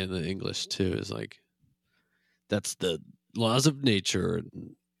they say in the English too, is like, that's the laws of nature,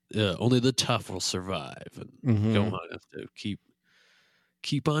 and only the tough will survive. And Mhm. Gohan has to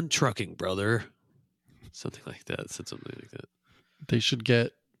keep on trucking, brother. Something like that. Said something like that. They should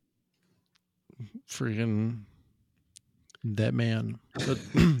get freaking that man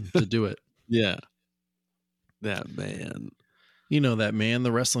to do it. Yeah. That man. You know that man,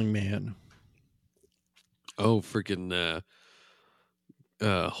 the wrestling man. Oh, freaking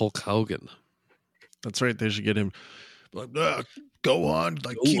Hulk Hogan. That's right. They should get him. Like, go on,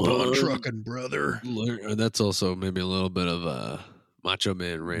 like Go keep on on. trucking, brother. That's also maybe a little bit of Macho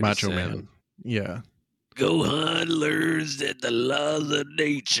Man Randy Macho Savage. Man. Yeah. Gohan learns that the laws of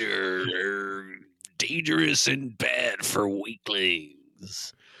nature are dangerous and bad for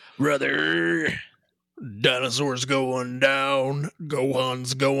weaklings. Brother, Dinosaurs going down.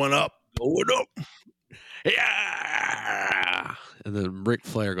 Gohan's going up. going up. Yeah. And then Ric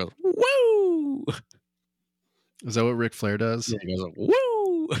Flair goes, woo. Is that what Ric Flair does? Yeah, he goes,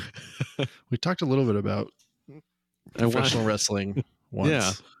 woo. We talked a little bit about professional wrestling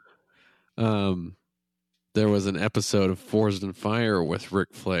once. Yeah. There was an episode of Forged in Fire with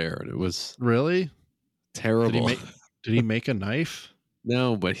Ric Flair, and it was Really? terrible. Did he make a knife?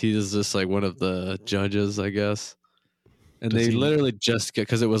 No, but he is just like one of the judges, I guess. And Does they he- literally just get,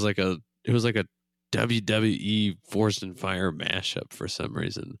 because it was like a WWE Forged in Fire mashup for some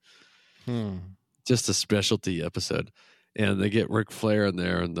reason. Just a specialty episode. And they get Ric Flair in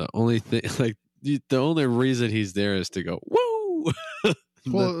there, and the only thing, like, the only reason he's there is to go, woo!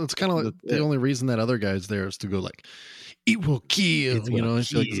 Well, it's kind of like the only reason that other guy's there is to go like, "It will kill," you know. I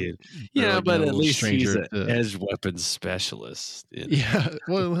feel like they're Yeah, like but no at least he's stranger an to- edge weapons specialist. Yeah,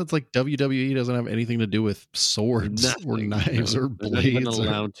 well, it's like WWE doesn't have anything to do with swords or Nothing. knives or They're not even blades. or-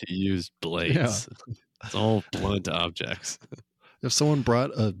 allowed to use blades. It's all blunt objects. If someone brought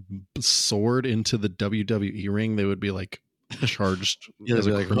a sword into the WWE ring, they would be like charged Yeah, as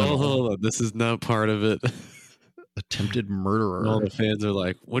they'd a be like, criminal, hold on, this is not part of it. attempted And all murderer. the fans are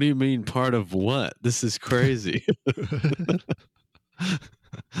like, what do you mean part of what? This is crazy.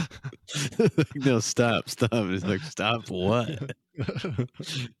 No, stop. He's like, stop what?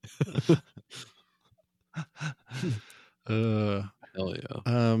 Hell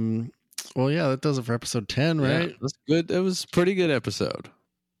yeah. Well, yeah, that does it for episode 10, right? Yeah, that's good. It was a pretty good episode.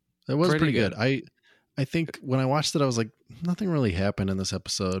 It was Pretty pretty good. good. I think when I watched it, I was like, nothing really happened in this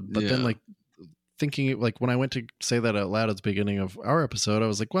episode. But then, Yeah. like, thinking, like, when I went to say that out loud at the beginning of our episode, I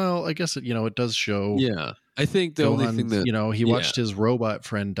was like, well, I guess it does show. Yeah. I think the only thing Gohan's, that, he watched his robot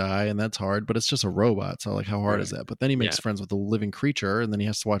friend die, and that's hard, but it's just a robot. So, like, how hard is that? But then he makes friends with a living creature, and then he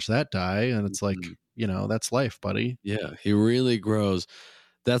has to watch that die, and it's like, that's life, buddy. yeah, he really grows.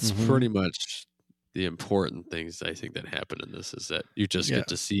 That's Mhm. pretty much the important things I think that happen in this is that you just Yeah. get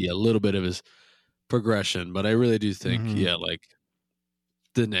to see a little bit of his progression. But I really do think, like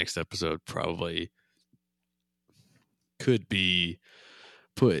the next episode probably could be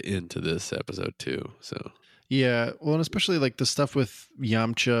put into this episode too. So yeah, well, and especially like the stuff with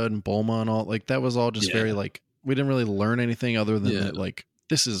Yamcha and Bulma and all, like that was all just very like we didn't really learn anything other than that like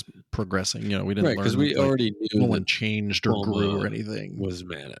this is progressing. You know, we didn't learn because we already knew no one changed or Bulma grew or anything. Was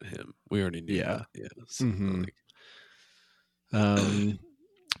mad at him. We already knew that. Yeah. So,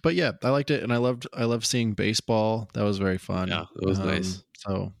 but yeah, I liked it, and I loved seeing baseball. That was very fun. Yeah, it was nice.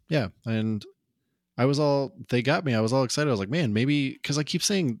 So yeah, and they got me. I was all excited. I was like, man, maybe because I keep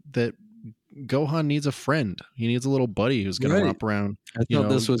saying that Gohan needs a friend. He needs a little buddy who's going to romp around. I thought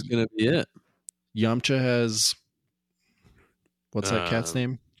this was going to be it. Yamcha has what's that cat's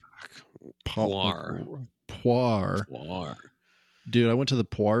name? Puar. Dude, I went to the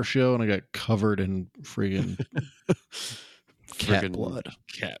Puar show and I got covered in freaking cat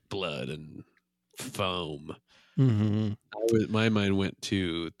blood and foam. Mm-hmm. My mind went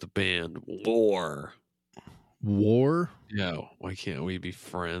to the band War. Yeah. Why can't we be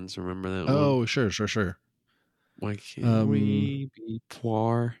friends? Remember that? Oh, sure. Why can't we be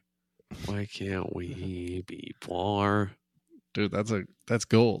Puar? Why can't we be Puar? Dude, that's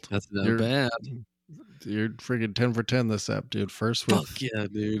gold. That's not bad. You're freaking 10 for 10 this app, dude. First with fuck yeah,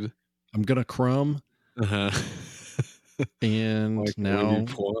 dude. I'm gonna crumb. And now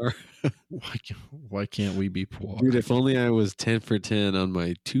why can't we be Puar? Dude, if only I was 10 for 10 on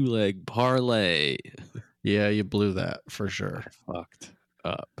my 2-leg parlay. Yeah, you blew that for sure. Fucked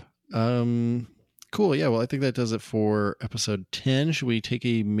up. Cool. Yeah, well, I think that does it for episode 10. Should we take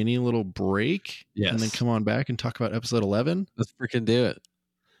a mini little break? Yes. And then come on back and talk about episode 11? Let's freaking do it.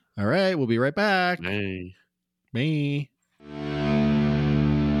 All right, we'll be right back. Hey. Me.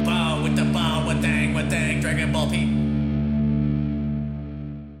 Ball with the ball, what thing, Dragon Ball P.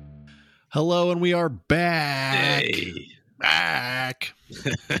 Hello, and we are back. Hey. Back.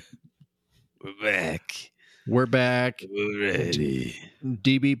 We're back. We're back. We're ready.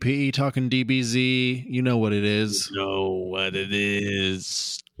 DBP talking DBZ. You know what it is. You know what it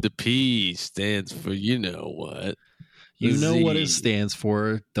is. The P stands for you know what. You know what it stands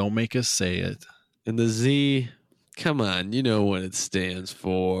for. Don't make us say it. And the Z, come on, you know what it stands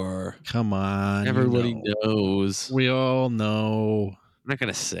for. Come on. Everybody knows. We all know. I'm not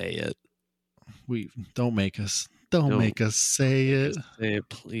going to say it. Don't make us. Don't make us say it. Say it,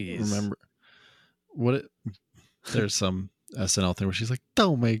 please. Remember there's some SNL thing where she's like,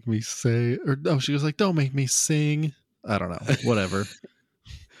 don't make me say, or no, she was like, don't make me sing. I don't know. Whatever.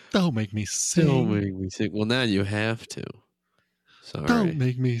 Don't make me sing. Don't make me sing. Well, now you have to. Sorry. Don't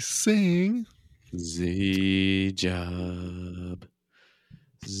make me sing. Z job.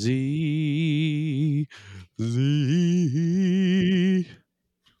 Z.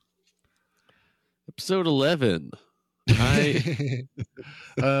 Episode 11.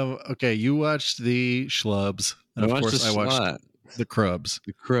 Okay, you watched the Schlubs. And of course, I watched the Crubs.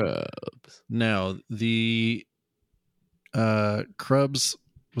 The Crubs. Now, the Crubs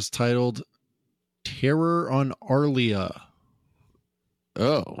was titled Terror on Arlia.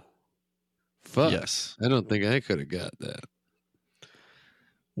 Oh. Fuck. Yes. I don't think I could have got that.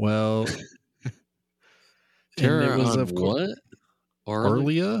 Well, Terror was of what?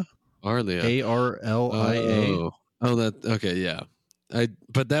 Arlia? Arlia. Arlia. Oh, that okay, yeah.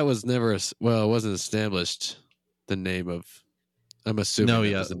 But that was never it wasn't established the name of I'm assuming no,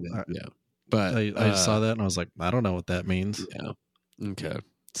 yeah. But I saw that and I was like, I don't know what that means. Yeah. Okay.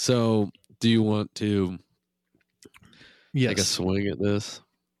 So do you want to take a swing at this?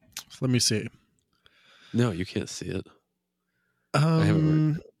 Let me see. No, you can't see it. I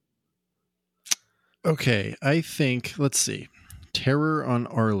haven't read it. Okay, I think let's see. Terror on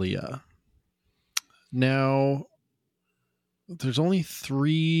Arlia. Now there's only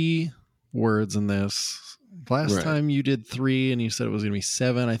 3 words in this. Last time you did 3 and you said it was going to be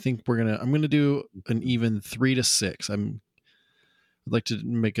 7. I think I'm going to do an even 3 to 6. I'd like to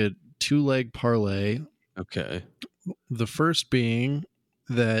make a 2-leg parlay. Okay. The first being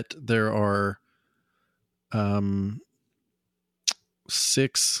that there are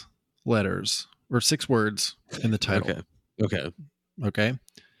 6 letters or 6 words in the title. Okay.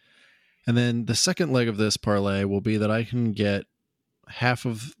 And then the second leg of this parlay will be that I can get half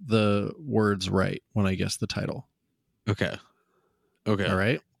of the words right when I guess the title. Okay. All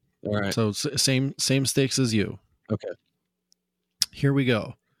right. So same stakes as you. Okay. Here we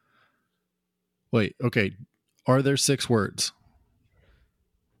go. Wait. Okay. Are there 6 words?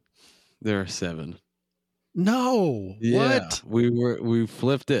 There are 7. No. Yeah, what? We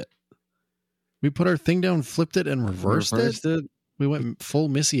flipped it. We put our thing down, flipped it, and reversed it. We went full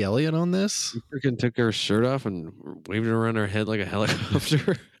Missy Elliott on this. We freaking took our shirt off and waved it around our head like a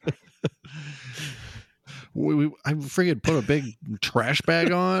helicopter. I freaking put a big trash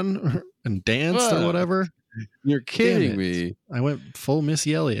bag on and danced or whatever. You're kidding me. I went full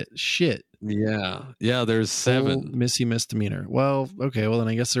Missy Elliott. Shit. Yeah. There's 7. Full Missy misdemeanor. Well, okay. Well, then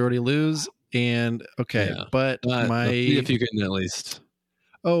I guess I already lose. And okay, but if you can at least.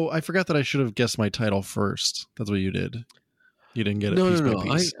 Oh, I forgot that I should have guessed my title first. That's what you did. You didn't get it piece by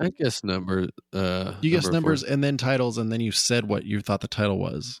piece. I guessed number. You guessed numbers 4. And then titles, and then you said what you thought the title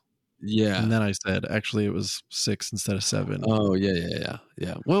was. Yeah. And then I said, actually, it was 6 instead of 7. Oh, yeah.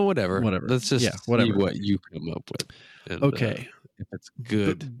 Well, whatever. Let's just see what you come up with. And, okay. If it's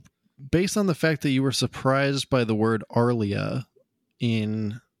good. Based on the fact that you were surprised by the word Arlia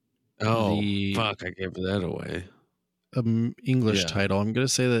in fuck, I gave that away. English title, I'm going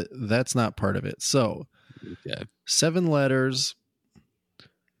to say that that's not part of it. So, 7 letters.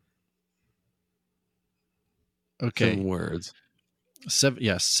 Okay. 7 words.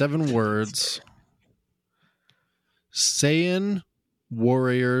 7 words. Saiyan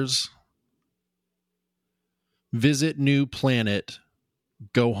warriors visit new planet.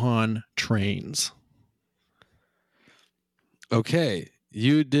 Gohan trains. Okay,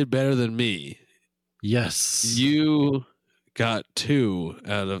 you did better than me. Yes. You got 2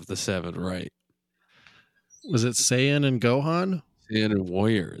 out of the 7 right. Was it Saiyan and Gohan? Saiyan and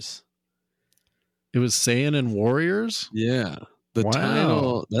Warriors. It was Saiyan and Warriors? Yeah. The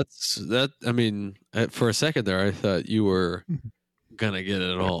title, I mean, for a second there, I thought you were going to get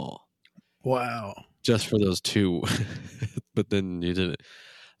it all. Wow. Just for those 2. But then you didn't.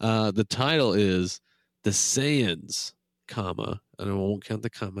 The title is The Saiyans, comma, and I won't count the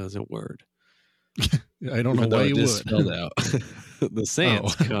comma as a word. I don't know why you would. Spelled out. The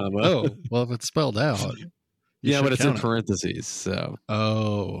Saiyans, comma. Oh, well, if it's spelled out. Yeah, but it's in parentheses. So.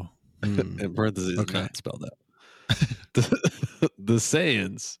 Oh. In parentheses, not spelled out. The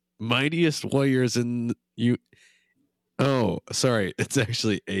Saiyans, mightiest warriors in you. Oh, sorry. It's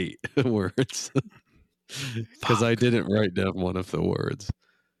actually 8 words. Because I didn't write down one of the words.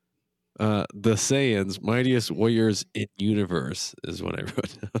 The Saiyans, mightiest warriors in universe is what I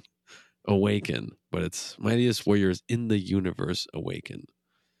wrote down. Awaken, but it's mightiest warriors in the universe awaken.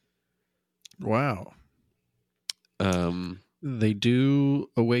 Wow. They do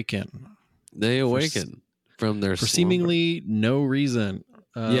awaken. They awaken from their for seemingly no reason.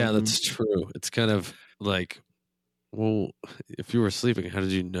 Yeah, that's true. It's kind of like, well, if you were sleeping, how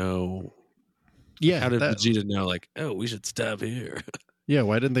did you know? Yeah, how did Vegeta know? Like, oh, we should stop here. Yeah,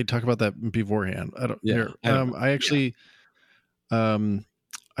 why didn't they talk about that beforehand? I don't. Yeah, I actually, I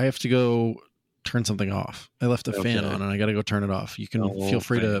have to go turn something off. I left the fan on, and I got to go turn it off. You can feel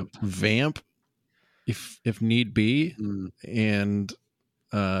free to vamp if need be, and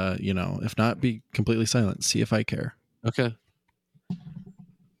if not, be completely silent. See if I care. Okay.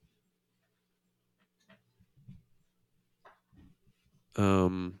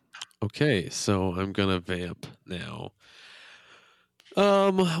 Okay, so I'm gonna vamp now.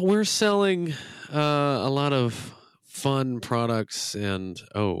 We're selling a lot of fun products, and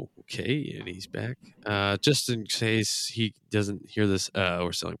and he's back. Just in case he doesn't hear this,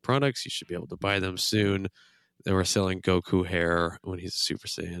 we're selling products. You should be able to buy them soon. Then we're selling Goku hair when he's a Super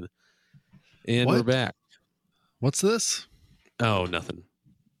Saiyan, and we're back. What's this? Oh, nothing.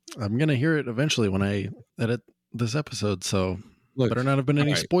 I'm gonna hear it eventually when I edit this episode. So better not have been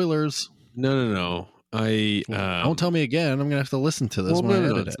any right. spoilers. No. Don't tell me again. I'm gonna have to listen to this when I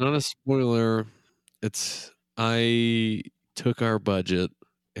edit it. It's not a spoiler. I took our budget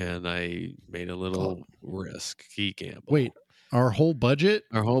and I made a little risky gamble. Wait, our whole budget?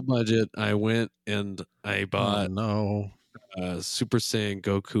 Our whole budget. I went and I bought Super Saiyan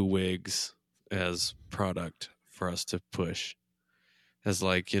Goku wigs as product for us to push. As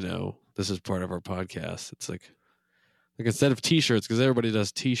this is part of our podcast. It's like instead of t-shirts, because everybody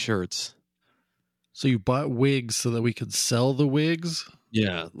does t-shirts. So you bought wigs so that we could sell the wigs?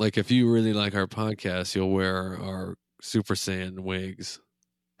 Yeah. Like if you really like our podcast, you'll wear our Super Saiyan wigs.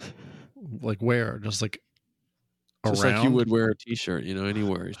 Like where? Just like around? Just like you would wear a t-shirt,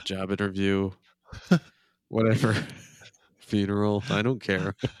 anywhere. Job interview, whatever. Funeral. I don't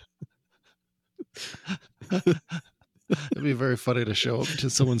care. It'd be very funny to show up to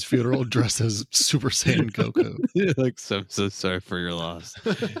someone's funeral dressed as Super Saiyan Goku. I'm so sorry for your loss.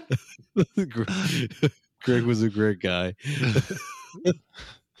 Greg was a great guy.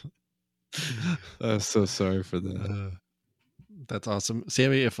 I'm so sorry for that. That's awesome.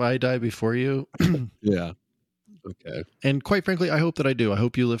 Sammy, if I die before you... Yeah. Okay. And quite frankly, I hope that I do. I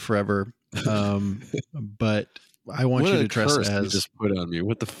hope you live forever. But I want What you a to dress curse you as just put on me.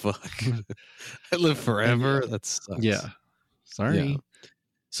 What the fuck? I live forever. That sucks. yeah. Sorry. Yeah.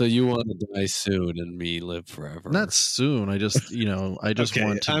 So you want to die soon and me live forever? Not soon. I just, I just Okay,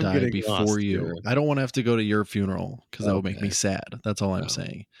 want to I'm die getting before lost you. here. I don't want to have to go to your funeral because that would make me Okay. sad. That's all I'm Oh,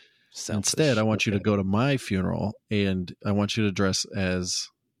 saying. selfish. Instead, I want you to Okay. go to my funeral, and I want you to dress as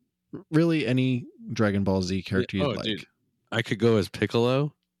really any Dragon Ball Z character you'd like. Dude, I could go as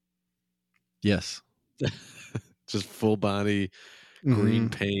Piccolo, Yes. just full body green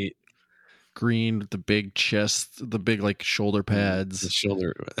paint, green with the big chest, the big like shoulder the pads.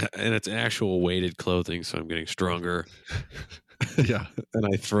 shoulder, and it's actual weighted clothing, so I'm getting stronger. Yeah. And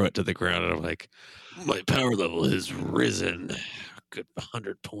I throw it to the ground, and I'm like, my power level has risen. Good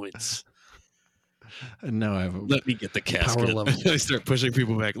 100 points. And now I have Let me get the casket. power level. I start pushing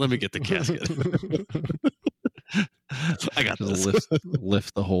people back. Let me get the casket. I got Just this.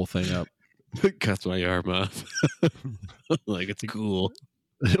 lift the whole thing up. Cuts my arm off. Like, it's cool.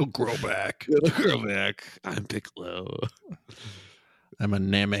 It'll grow back. It'll grow back. I'm Piccolo. I'm a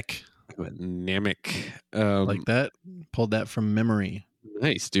Namek. I'm a Namek. Like that. Pulled that from memory.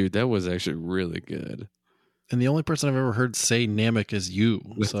 Nice, dude. That was actually really good. And the only person I've ever heard say Namek is you.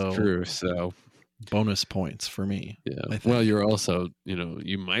 That's so true. So bonus points for me. yeah. Well, you're also,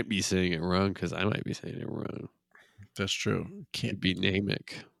 you might be saying it wrong because I might be saying it wrong. That's true. Can't It'd be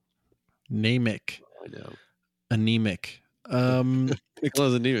Namek. Namek. I know. Anemic.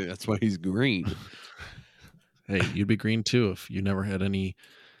 Piccolo's anemic. That's why he's green. Hey, you'd be green too if you never had any,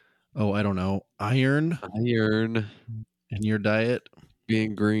 I don't know, iron Iron. in your diet.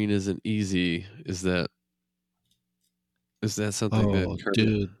 Being green isn't easy. Is that something that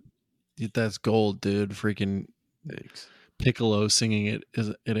dude, that's gold, dude. Freaking Thanks. Piccolo singing it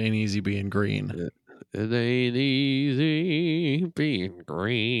ain't easy being green. It ain't easy being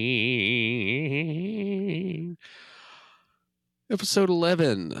green. Episode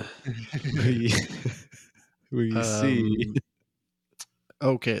 11. we see.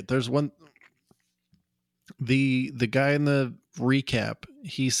 Okay, there's one. The guy in the recap,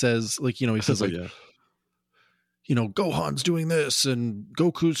 he says, he says yeah. Gohan's doing this and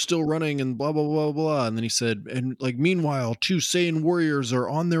Goku's still running and blah, blah, blah, blah. And then he said, and meanwhile, 2 Saiyan warriors are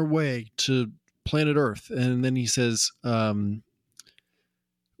on their way to planet Earth. And then he says,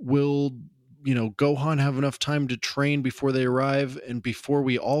 will, Gohan have enough time to train before they arrive and before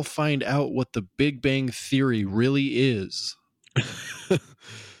we all find out what the Big Bang Theory really is?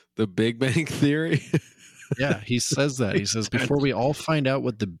 The Big Bang Theory? Yeah, he says that. He says, before we all find out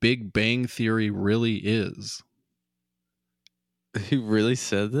what the Big Bang Theory really is. He really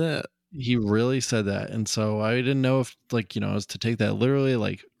said that? He really said that. And so I didn't know if, I was to take that literally,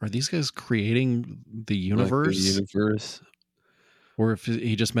 are these guys creating the universe? Like the universe? Or if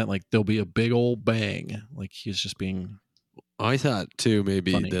he just meant, there'll be a big old bang. He's just being... I thought, too,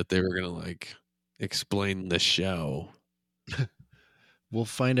 maybe funny. that they were going to, explain the show. We'll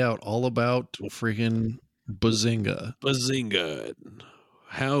find out all about freaking Bazinga. Bazinga.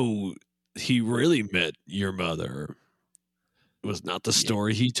 How he really met your mother. It was not the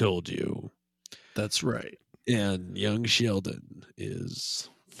story he told you. That's right. And young Sheldon is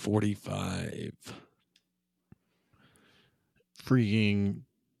 45. Freaking.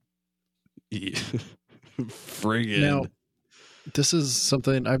 Friggin'. Now, this is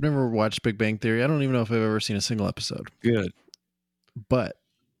something I've never watched Big Bang Theory. I don't even know if I've ever seen a single episode. Good. But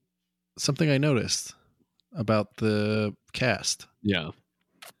something I noticed about the cast. Yeah.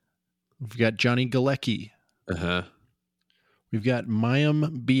 We've got Johnny Galecki. Uh-huh. We've got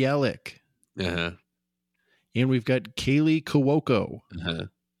Mayim Bialik. Uh-huh. And we've got Kaylee Cuoco. Uh-huh.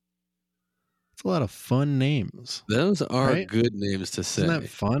 It's a lot of fun names. Those are right? good names to say. Isn't that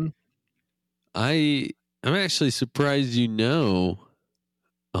fun? I'm actually surprised you know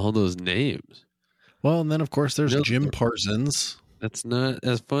all those names. Well, and then of course there's No, Jim Parsons. That's not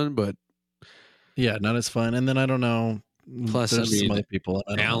as fun, but Yeah, not as fun. And then I don't know. plus, there's some other people.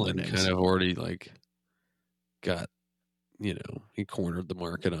 I don't know Alan their names. kind of already got, he cornered the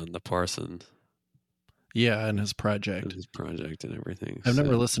market on the Parsons. Yeah, and his project. His project and everything. I've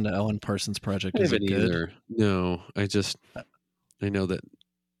never listened to Alan Parsons' project. I Is it haven't good? either. No, I know that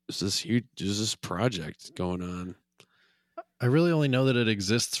there's this project going on. I really only know that it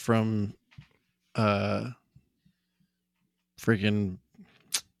exists from freaking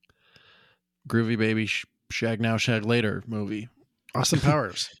Groovy Baby Shag Now Shag Later movie. Austin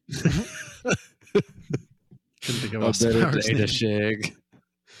Powers. Couldn't think of Austin Better Powers' Day to name. shag.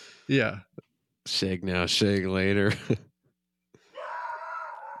 Yeah. Shag now, shag later.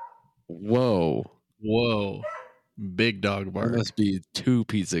 Whoa. big dog There bark. must be 2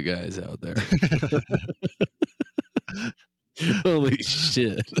 pizza guys out there. Holy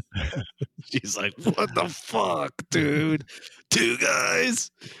shit. She's like, what the fuck, dude? 2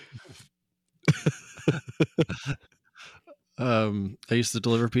 guys? I used to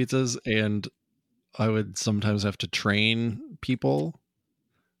deliver pizzas, and I would sometimes have to train people,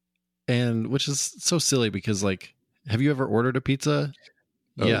 and which is so silly because, like, have you ever ordered a pizza?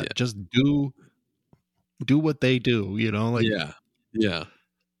 Oh, yeah. Just do what they do, you know, like Yeah.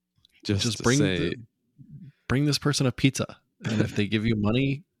 just bring this person a pizza, and if they give you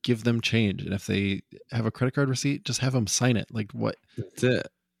money, give them change, and if they have a credit card receipt, just have them sign it. Like, what? That's it.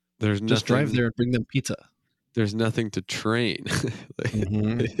 There's Just drive there and bring them pizza. There's nothing to train.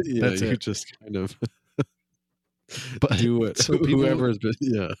 Yeah, That's you it. just kind of But do it. so Whoever's been,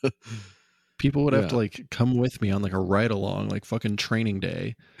 yeah. people would have to like come with me on like a ride along, like fucking training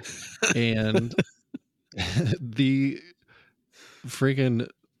day, and the freaking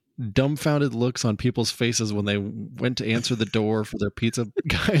dumbfounded looks on people's faces when they went to answer the door for their pizza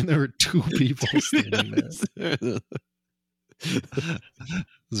guy, and there were 2 people standing there. It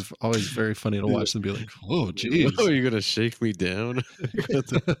was always very funny to watch them be like, "Oh, geez, Oh, you're gonna shake me down? You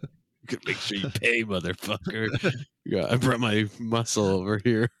gotta make sure you pay, motherfucker." Yeah, I brought my muscle over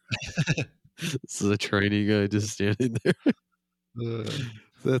here. This is a trainee guy just standing there.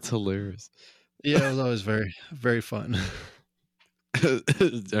 That's hilarious. Yeah, it was always very, very fun."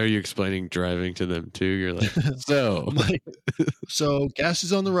 Are you explaining driving to them too? You're like, so gas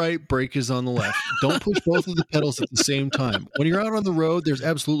is on the right, brake is on the left. Don't push both of the pedals at the same time. When you're out on the road, there's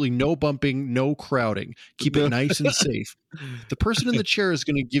absolutely no bumping, no crowding. Keep it nice and safe. The person in the chair is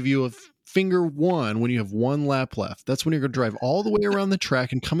going to give you a finger 1 when you have 1 lap left. That's when you're going to drive all the way around the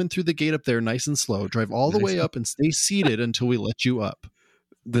track and come in through the gate up there nice and slow. Drive all the way up and stay seated until we let you up.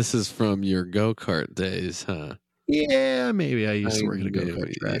 This is from your go-kart days, huh? Yeah, maybe I used to work at a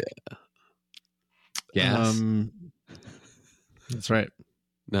go-kart track. Yeah. Gas? That's right.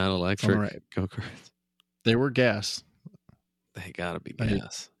 Not electric Right. go-karts. They were gas. They gotta be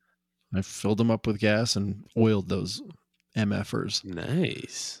gas. I filled them up with gas and oiled those MFers.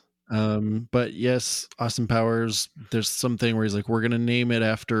 Nice. But yes, Austin Powers, there's something where he's like, we're going to name it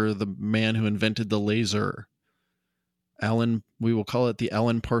after the man who invented the laser. We will call it the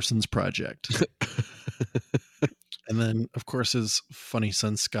Alan Parsons Project. And then, of course, his funny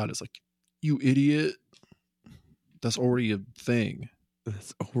son Scott is like, "You idiot. That's already a thing."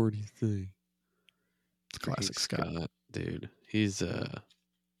 That's already a thing. It's classic Scott. Dude. He's I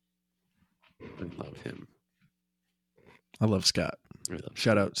love him. I love Scott.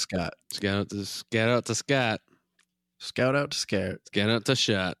 Shout out Scott. Scout out to Scott. Scout out to Scott. Scout out to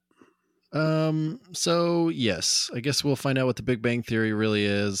Shot. So yes, I guess we'll find out what the Big Bang Theory really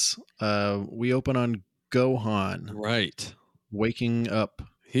is. We open on Gohan. Right. Waking up.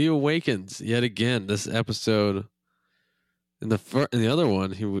 He awakens yet again. This episode, in the other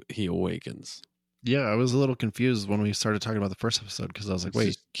one, he awakens. Yeah, I was a little confused when we started talking about the first episode because I was like, wait,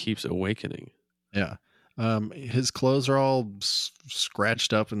 just keeps awakening. Yeah. His clothes are all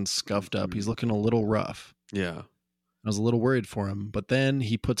scratched up and scuffed up. He's looking a little rough. Yeah. I was a little worried for him, but then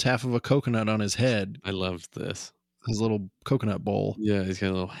he puts half of a coconut on his head. I loved this. His little coconut bowl. Yeah, he's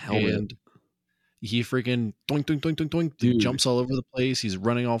got a little helmet. And he freaking doink, doink, doink, doink, doink. Dude. Jumps all over the place. He's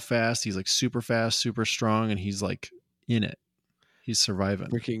running all fast. He's like super fast, super strong, and he's like in it. He's surviving.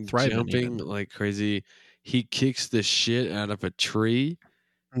 Freaking thriving jumping even. Like crazy. He kicks the shit out of a tree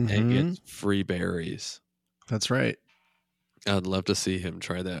and gets free berries. That's right. I'd love to see him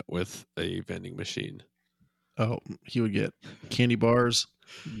try that with a vending machine. Oh, he would get candy bars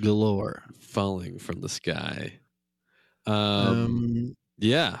galore falling from the sky.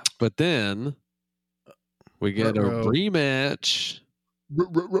 Yeah, but then we get a rematch.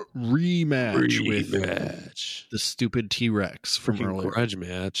 Rematch with the stupid T-Rex from earlier. Grudge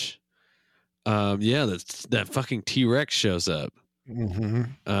match. Yeah, that fucking T-Rex shows up. But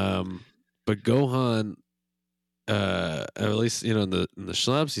Gohan, at least in the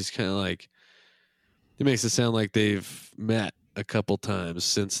schlubs, he's kind of like, he makes it sound like they've met a couple times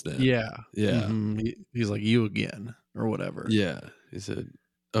since then. Yeah. Mm-hmm. He's like, you again or whatever. Yeah, he said.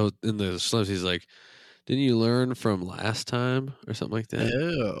 Oh, in the schlubs, he's like, didn't you learn from last time or something like that?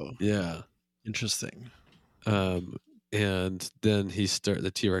 Oh, yeah, interesting. And then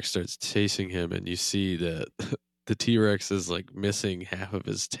the T-Rex starts chasing him, and you see that the T-Rex is like missing half of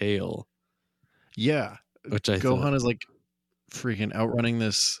his tail. Yeah, which Gohan is like freaking outrunning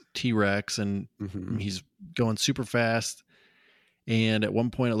this T-Rex, and he's going super fast. And at one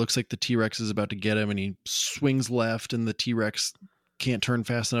point, it looks like the T-Rex is about to get him, and he swings left, and the T-Rex can't turn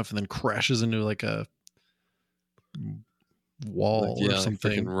fast enough, and then crashes into like a wall or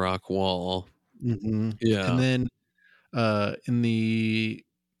something. Like rock wall. Mm-hmm. Yeah. And then in the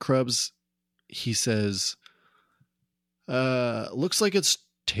Krubs, he says, looks like it's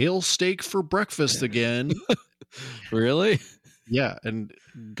tail steak for breakfast again. Really? Yeah, and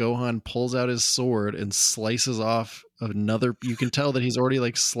Gohan pulls out his sword and slices off another. You can tell that he's already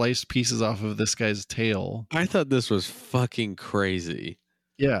like sliced pieces off of this guy's tail. I thought this was fucking crazy.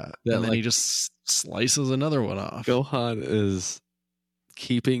 Yeah, That, and then like, he just slices another one off. Gohan is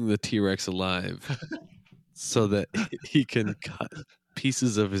keeping the T-Rex alive so that he can cut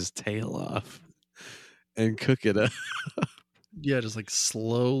pieces of his tail off and cook it up. Yeah, just like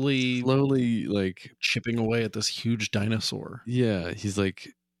slowly like chipping away at this huge dinosaur. Yeah, he's like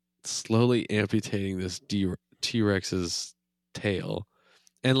slowly amputating this T-Rex's tail.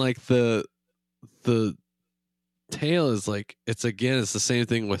 And like the tail is like, it's the same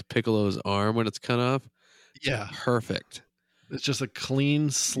thing with Piccolo's arm when it's cut off. Yeah. Perfect. It's just a clean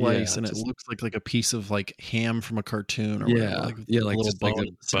slice, and it looks like a piece of like ham from a cartoon or whatever. Like a little just like a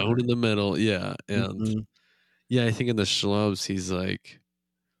bone in the middle. Yeah. And yeah, I think in the Schlubs, he's like,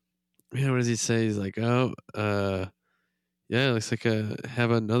 man, what does he say? He's like, oh, yeah, it looks like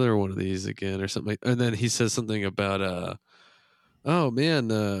have another one of these again or something. And then he says something about, oh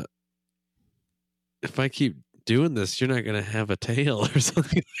man, if I keep doing this, you're not gonna have a tail or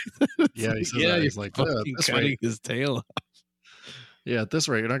something. Yeah, he says that. He's like, fucking cutting his tail off. Yeah, at this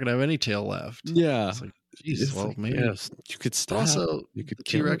rate, you're not gonna have any tail left. Yeah, it's like, Jesus, well, man, you could stop. Also, you could the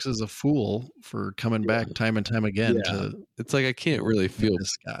T-Rex is a fool for coming back time and time again. It's like I can't really feel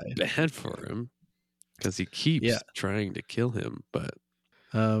this guy bad for him because he keeps trying to kill him. But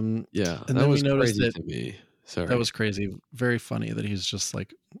and that then was we noticed crazy that to me. Sorry. That was crazy. Very funny that he's just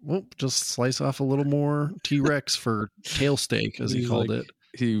like, well, just slice off a little more T-Rex for tail steak, as he called it.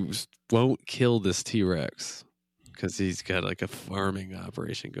 He won't kill this T-Rex because he's got like a farming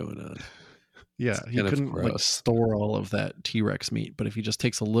operation going on. Yeah, he couldn't like store all of that T-Rex meat, but if he just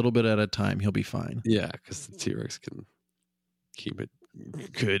takes a little bit at a time, he'll be fine. Yeah, because the T-Rex can keep it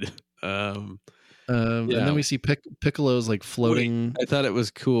good. And then we see Piccolo's like floating. I thought it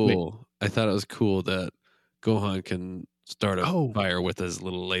was cool. I thought it was cool that Gohan can start a fire with his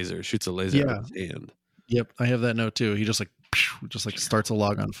little laser, shoots a laser out of his hand. Yep, I have that note too. He just like starts a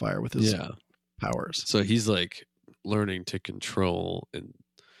log on fire with his powers. So he's like learning to control and,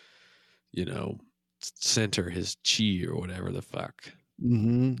 center his chi or whatever the fuck.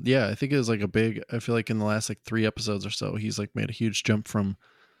 Mm-hmm. Yeah, I think it was like I feel like in the last like 3 episodes or so, he's like made a huge jump from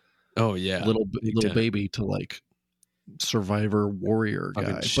little baby to like survivor warrior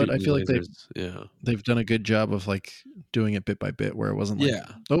guy. But I feel like they've done a good job of like doing it bit by bit, where it wasn't like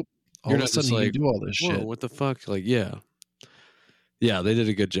all of a sudden you do all this shit. What the fuck? Like they did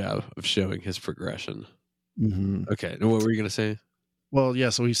a good job of showing his progression. Mm-hmm. Okay, and what were you gonna say? Well, yeah,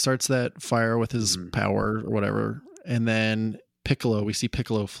 so he starts that fire with his power or whatever, and then we see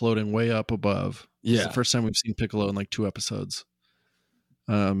Piccolo floating way up above. Yeah, it's the first time we've seen Piccolo in like 2 episodes.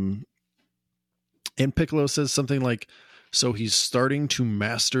 And Piccolo says something like, so he's starting to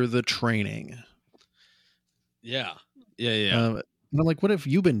master the training. Yeah. And I'm like, what have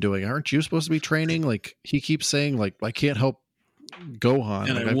you been doing? Aren't you supposed to be training? Like, he keeps saying, like, I can't help Gohan.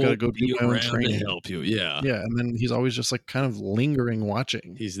 And like, I've got to go do my own training. To help you. Yeah. Yeah. And then he's always just like kind of lingering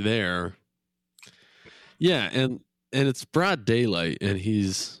watching. He's there. Yeah. And it's broad daylight and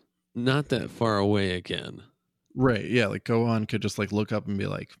he's not that far away again. Right. Yeah. Like Gohan could just like look up and be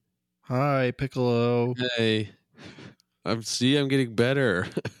like, hi, Piccolo. Hey, I'm getting better.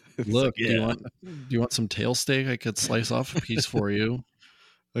 Look, do you want some tail steak? I could slice off a piece for you.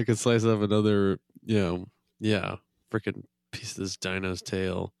 I could slice off another, freaking piece of this dino's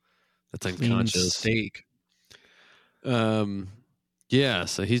tail that's unconscious. Steak. So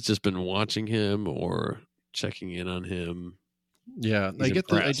he's just been watching him or checking in on him. Yeah, I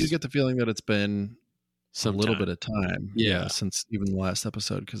do get the feeling that it's been a little bit of time. Yeah, since even the last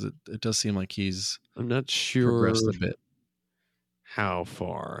episode, because it does seem like I'm not sure progressed a bit. How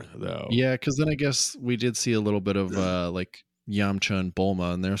far though? Yeah, because then I guess we did see a little bit of like Yamcha and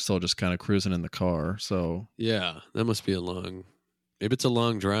Bulma, and they're still just kind of cruising in the car. So yeah, that must be maybe it's a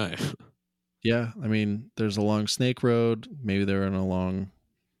long drive. Yeah, I mean, there's a long snake road. Maybe they're in a long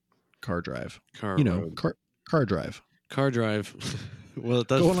car drive. Car drive. Car drive. Well, it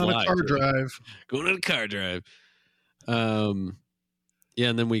does going on a car drive. Going on a car drive. Yeah,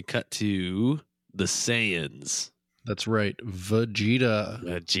 and then we cut to the Saiyans. That's right, Vegeta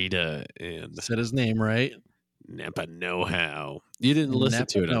and said his name right. Nappa Know-How. You didn't listen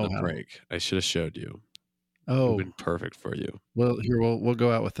to it on the break. I should have showed you. Oh, it would have been perfect for you. Well, here we'll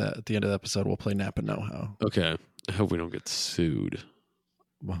go out with that at the end of the episode. We'll play Nappa Know-How. Okay. I hope we don't get sued.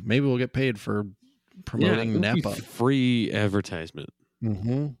 Well, maybe we'll get paid for promoting it'll be Napa. Free advertisement.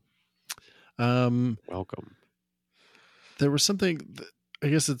 Mm-hmm. Welcome. There was something. I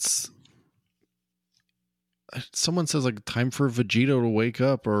guess it's. Someone says like time for Vegito to wake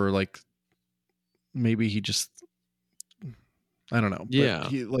up, or like maybe he just. I don't know. Yeah.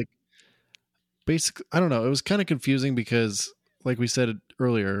 But he like. Basically, I don't know. It was kind of confusing because, like we said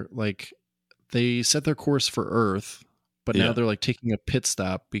earlier, like they set their course for Earth, but now they're like taking a pit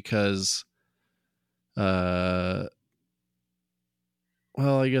stop because, well,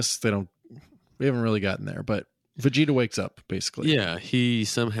 I guess we haven't really gotten there, but Vegeta wakes up basically. Yeah, he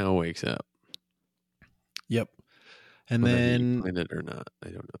somehow wakes up. Yep. And Whether then he planned it or not, I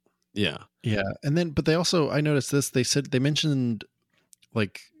don't know. Yeah. Yeah. And then, but they also, I noticed this, they mentioned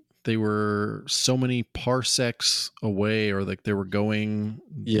like they were so many parsecs away, or like they were going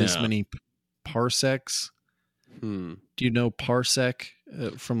this many parsecs. Do you know parsec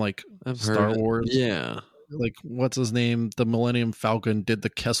from like Star Wars? Yeah. Like what's his name? The Millennium Falcon did the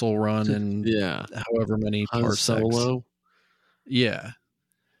Kessel Run in however many Han parsecs. Solo? Yeah.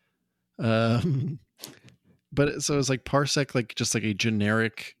 But so it's like parsec, like just like a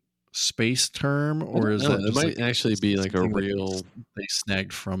generic space term, or is that it might actually be like a real they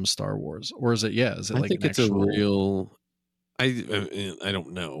snagged from Star Wars, or is it? Yeah, is it like? I think it's a real. I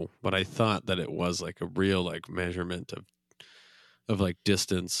don't know, but I thought that it was like a real like measurement of like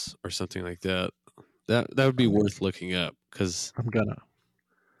distance or something like that. That would be worth looking up because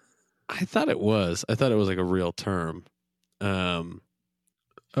I thought it was like a real term.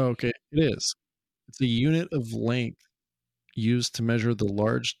 Okay, it is. It's a unit of length used to measure the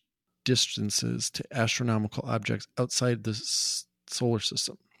large distances to astronomical objects outside the solar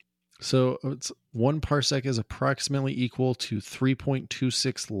system. So it's 1 parsec is approximately equal to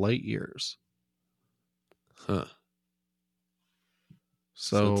 3.26 light years. Huh.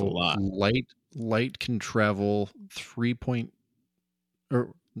 So that's a lot. Light can travel 1/3 of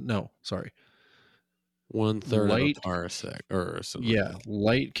a parsec or something. Yeah,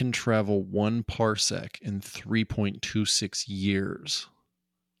 light can travel 1 parsec in 3.26 years.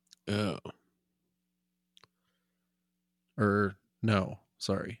 Oh. Or no,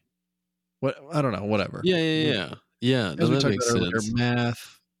 sorry. What? I don't know. Whatever. Yeah. As we talked about earlier, sense.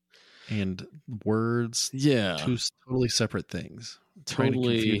 math and words. Yeah. 2 totally separate things.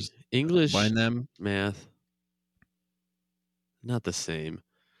 Totally. English, combine them. Math. Not the same.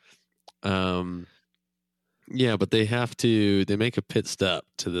 Yeah, but they make a pit stop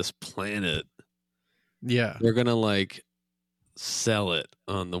to this planet. Yeah. They're going to like sell it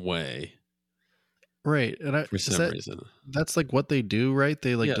on the way. Right. And for some reason. That's like what they do, right?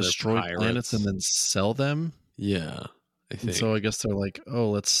 They like destroy planets and then sell them. Yeah. I think. And so I guess they're like, oh,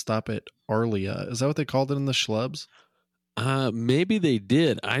 let's stop at Arlia. Is that what they called it in the Schlubs? Maybe they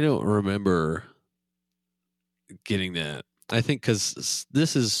did. I don't remember getting that. I think because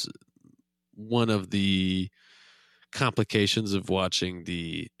this is one of the complications of watching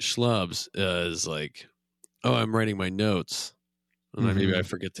the Schlubs is like, oh, I'm writing my notes. And maybe I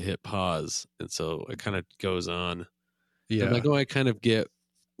forget to hit pause. And so it kind of goes on. Yeah. I'm like, oh, I kind of get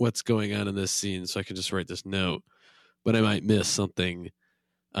what's going on in this scene, so I can just write this note. But I might miss something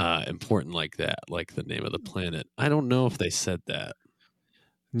important like that, like the name of the planet. I don't know if they said that.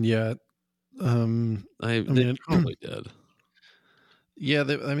 Yeah. They probably did. Yeah,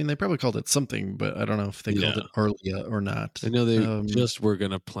 they probably called it something, but I don't know if they called it Arlia or not. I know they just were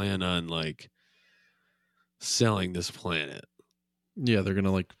going to plan on like selling this planet. Yeah, they're going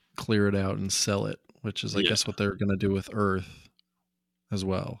to like clear it out and sell it, which is I guess what they're going to do with Earth as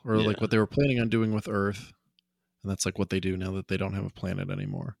well. Or like what they were planning on doing with Earth. And that's like what they do now that they don't have a planet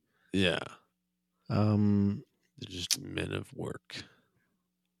anymore. Yeah. They're just men of work.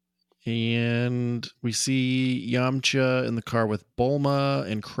 And we see Yamcha in the car with Bulma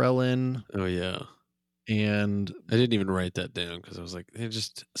and Krellin. Oh, yeah. And I didn't even write that down because I was like, they're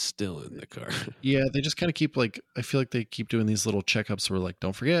just still in the car. Yeah, they just kind of keep like, I feel like they keep doing these little checkups where like,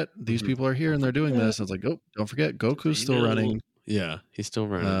 don't forget, these people are here and they're doing this. I was like, oh, don't forget, Goku's still running. Yeah, he's still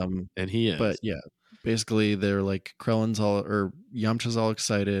running. And he is. But yeah, basically they're like, Yamcha's all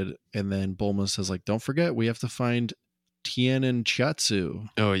excited. And then Bulma says like, don't forget, we have to find Tien and Chiatsu.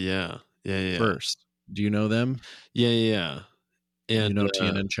 Oh, yeah. Yeah. First. Do you know them? Yeah. And you know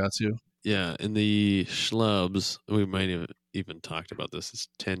Tien and Chiatsu? Yeah, in the Schlubs, we might have even talked about this. It's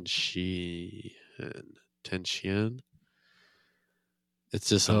Tenchian. It's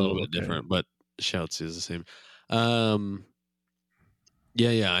just a little bit different, but Chiatsu is the same.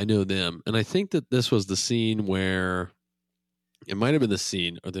 Yeah, I know them. And I think that this was the scene where it might have been the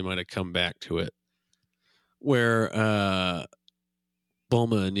scene, or they might have come back to it, where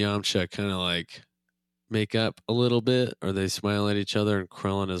Bulma and Yamcha kind of like make up a little bit, or they smile at each other, and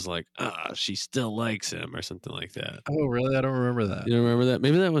Krillin is like, she still likes him, or something like that. Oh, really? I don't remember that. You don't remember that?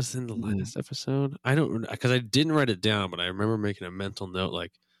 Maybe that was in the last episode. I don't, because I didn't write it down, but I remember making a mental note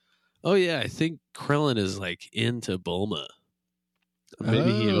like, oh yeah, I think Krillin is like into Bulma.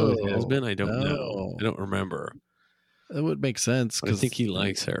 Maybe he always has been. I don't know. I don't remember. That would make sense because I think he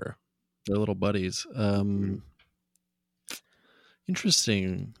likes her. They're little buddies.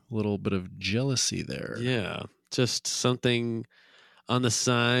 Interesting little bit of jealousy there. Yeah, just something on the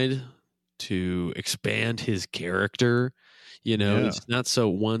side to expand his character. You know, he's not so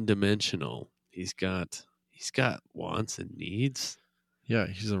one-dimensional. He's got wants and needs. Yeah,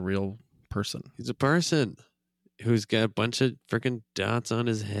 he's a real person. He's a person who's got a bunch of freaking dots on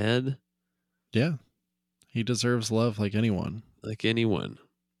his head. Yeah. He deserves love like anyone. Like anyone.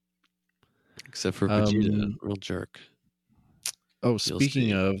 Except for Vegeta, real jerk. Oh,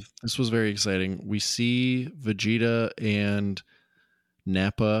 speaking of, this was very exciting. We see Vegeta and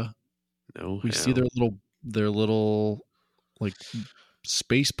Nappa. We see their little like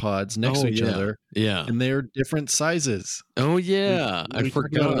space pods next to each other. Yeah. And they're different sizes. Oh yeah. I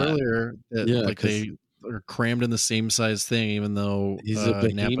forgot earlier that they are crammed in the same size thing, even though he's a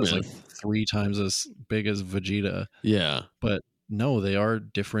Nappa's like 3 times as big as Vegeta. Yeah. But no, they are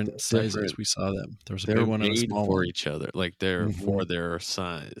different sizes. We saw them. There was a big one and a small for one. each other. Like they're for their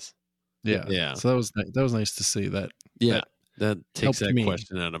size. Yeah. Yeah. So that was nice to see that. Yeah. That takes that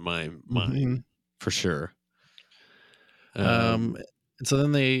question out of my mind for sure. And so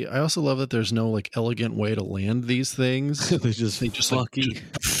then I also love that there's no like elegant way to land these things. they just like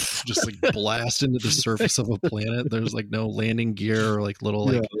blast into the surface of a planet. There's like no landing gear or like little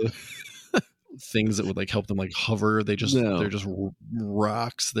like things that would like help them like hover. They're just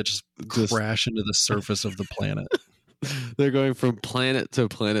rocks that just crash into the surface of the planet. They're going from planet to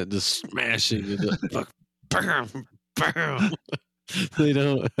planet, just smashing into bam, bam. They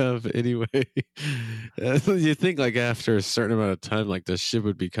don't have any way. You think like after a certain amount of time, like the ship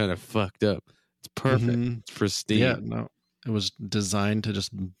would be kind of fucked up. It's perfect. It's pristine. Yeah, no. It was designed to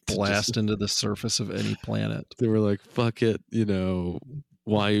just blast into the surface of any planet. They were like, fuck it,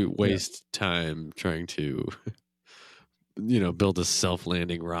 why waste time trying to, build a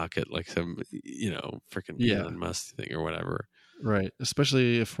self-landing rocket like some, freaking Elon Musk thing or whatever. Right.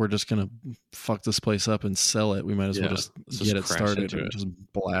 Especially if we're just going to fuck this place up and sell it. We might as well just get it started and just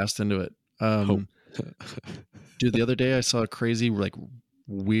blast into it. Dude, the other day I saw a crazy, like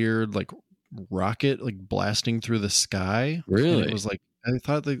weird, like rocket, like blasting through the sky. Really? And it was like, I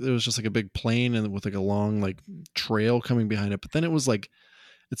thought that it was just like a big plane and with like a long, like trail coming behind it. But then it was like,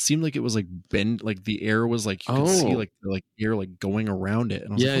 it seemed like it was like bend, like the air was like, you could see like air like going around it.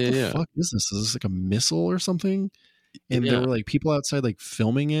 And I was like, what the fuck is this? Is this like a missile or something? And there were like people outside like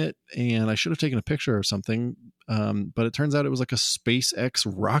filming it, and I should have taken a picture or something. But it turns out it was like a SpaceX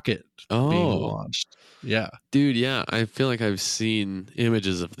rocket being launched. Yeah. Dude, yeah. I feel like I've seen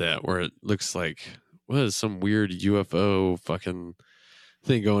images of that where it looks like some weird UFO fucking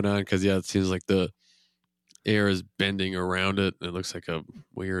thing going on. Cause it seems like the air is bending around it. And it looks like a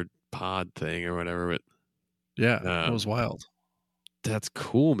weird pod thing or whatever. But yeah, it was wild. That's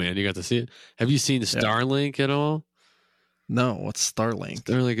cool, man. You got to see it. Have you seen Starlink at all? No, what's Starlink?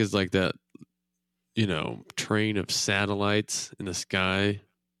 Starlink is like that, train of satellites in the sky.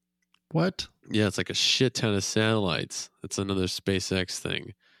 What? Yeah, it's like a shit ton of satellites. It's another SpaceX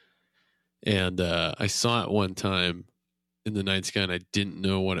thing. And I saw it one time in the night sky, and I didn't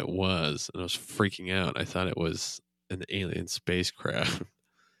know what it was. And I was freaking out. I thought it was an alien spacecraft.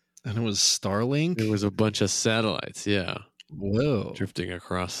 And it was Starlink? It was a bunch of satellites, yeah. Whoa. Drifting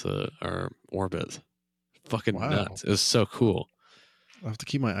across our orbit. Fucking nuts. It was so cool. I'll have to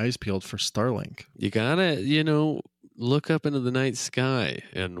keep my eyes peeled for Starlink. You gotta, look up into the night sky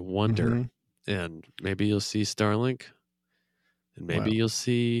and wonder. And maybe you'll see Starlink. And maybe you'll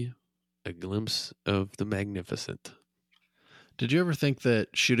see a glimpse of the magnificent. Did you ever think that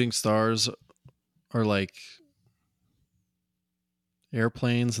shooting stars are like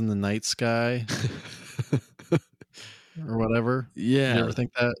airplanes in the night sky? Or whatever? Yeah. Did you ever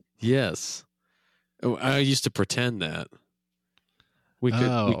think that? Yes. I used to pretend that. We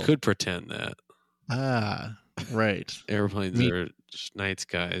could pretend that. Ah, right. Airplanes are night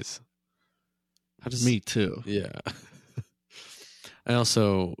skies. Me too. Yeah. I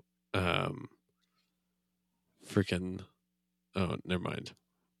also freaking never mind.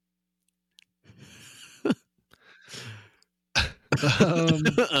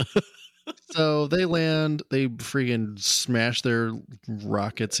 So they land, they freaking smash their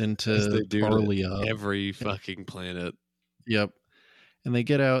rockets As into they do to Arlia. every fucking planet. Yep. And they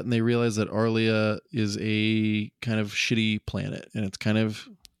get out and they realize that Arlia is a kind of shitty planet and it's kind of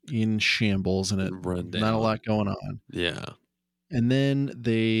in shambles and Run not a down. lot going on. Yeah. And then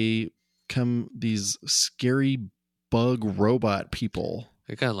they come these scary bug robot people.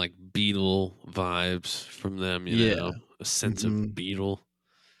 I got like beetle vibes from them, you know, a sense of beetle.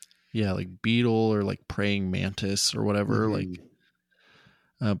 Yeah, like beetle or like praying mantis or whatever. Like,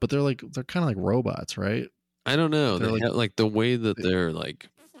 but they're kind of like robots, right? I don't know. They're They like- have like the way that their like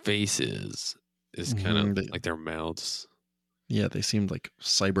face is kind of they- like their mouths. Yeah, they seemed like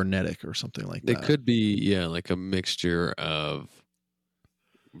cybernetic or something like They that. could be, yeah, like a mixture of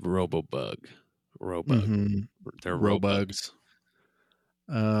Robobug. They're Robugs.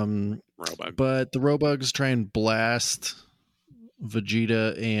 Robug. But the Robugs try and blast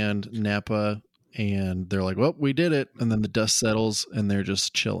Vegeta and Nappa, and they're like, "Well, we did it." And then the dust settles, and they're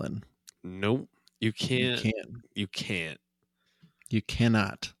just chilling. Nope. You can't. You You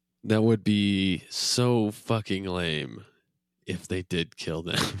cannot. That would be so fucking lame if they did kill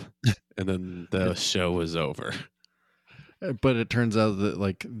them, and then the show was over. But it turns out that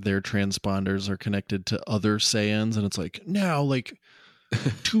like their transponders are connected to other Saiyans, and it's like now like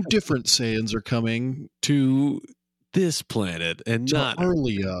 2 different Saiyans are coming To this planet and to not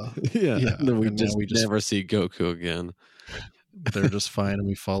Arlia. yeah. And then we and now just never see Goku again. They're just fine, and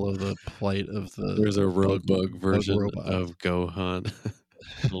we follow the plight of the. There's a Robug version robot. of Gohan,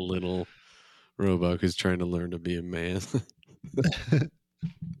 a little Robug who's trying to learn to be a man.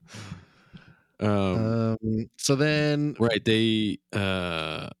 So then, Right, they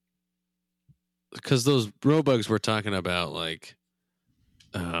because those Robugs were talking about like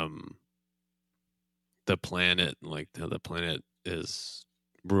the planet, like how the planet is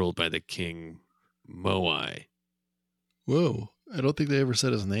ruled by the king Moai. whoa! I don't think they ever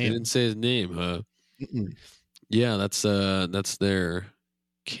said his They name. didn't say his name, huh? Mm-mm. Yeah, that's their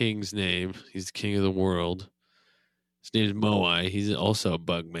king's name. He's the king of the world. His name is Moai. He's also a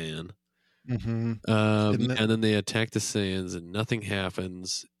bug man. Mm-hmm. And then they attack the Saiyans and nothing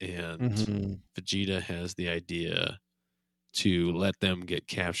happens. And Mm-hmm. Vegeta has the idea to let them get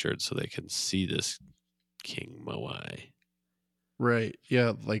captured so they can see this King Moai. Right?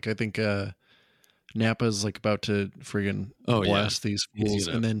 Yeah. Like I think Nappa's like about to friggin' blast these fools,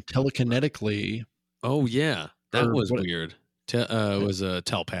 and then telekinetically. Oh yeah, that Or was what- weird. It was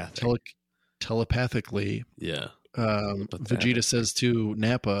telepathic. Telepathically, Yeah. Vegeta says to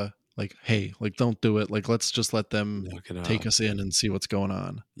Nappa, like, "Hey, like, don't do it. Like, let's just let them Knock it take off. us in and see what's going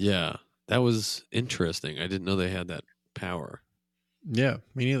on." Yeah, that was interesting. I didn't know they had that power. Yeah,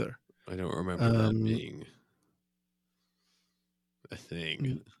 me neither. I don't remember that being a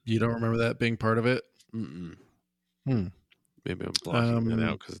thing. You don't remember that being part of it? Mm-mm. Hmm. Maybe I'm blocking that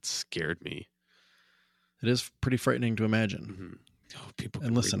out because it scared me. It is pretty frightening to imagine. Mm-hmm. Oh, people And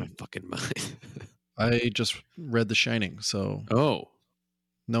can listen. read my fucking mind. I just read The Shining, so Oh,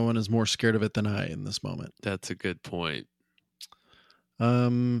 no one is more scared of it than I in this moment. that's a good point.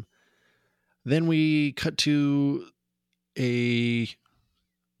 Then we cut to a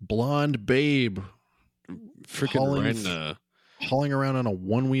blonde babe Freaking hauling around on a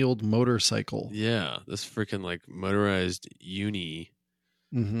one-wheeled motorcycle. yeah, this freaking like motorized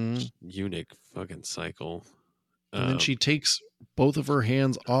Mm-hmm. eunuch fucking cycle. And then she takes both of her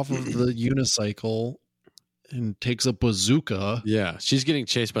hands off of the unicycle and takes a bazooka. Yeah, she's getting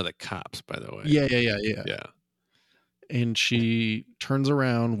chased by the cops, by the way. Yeah. And she turns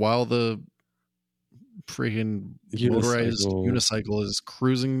around while the freaking motorized unicycle is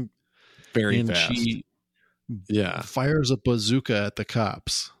cruising very fast. She yeah, fires a bazooka at the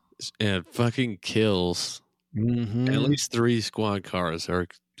cops and fucking kills. Mm-hmm. At least 3 squad cars are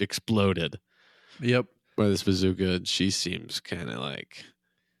exploded. Yep. By this bazooka, and she seems kind of like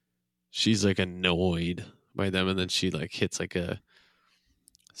she's like annoyed by them, and then she like hits like a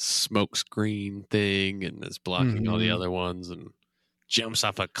smoke screen thing and is blocking all the other ones and jumps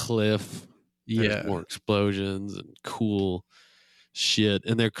off a cliff. There's more explosions and cool shit,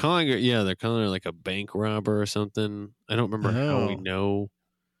 and they're calling her like a bank robber or something. I don't remember how we know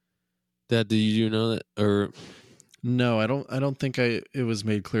that. Do you know that? Or no, I don't think it was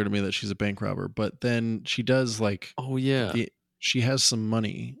made clear to me that she's a bank robber, but then she does like, oh yeah, she has some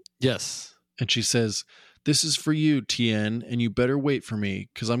money. Yes. And she says, "This is for you, Tien, and you better wait for me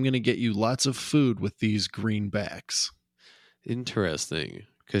because I'm going to get you lots of food with these greenbacks." Interesting,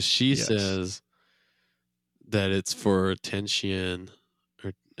 because she says that it's for Tenshin,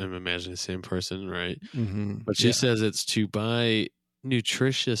 or I'm imagining the same person, right? Mm-hmm. But she says it's to buy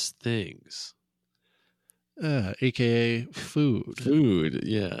nutritious things. AKA food. Food,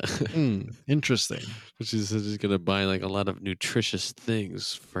 yeah. Interesting. Which is he's going to buy like a lot of nutritious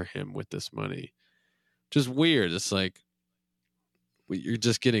things for him with this money. Just weird. It's like you're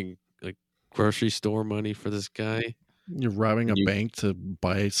just getting like grocery store money for this guy. You're robbing a bank to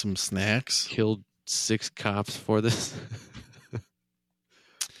buy some snacks. Killed 6 cops for this.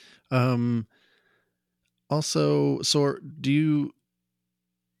 Also, so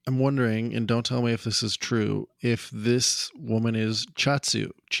I'm wondering, and don't tell me if this is true, if this woman is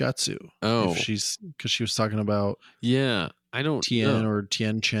Chatsu. Oh, because she was talking about I don't Tien know. or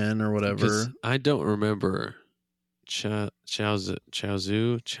Tien Chen or whatever. I don't remember Chaozu.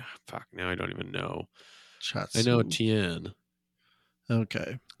 Fuck, now I don't even know. Chatsu. I know Tien.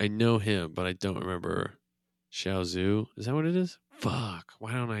 Okay. I know him, but I don't remember Xiaozu. Is that what it is? Fuck.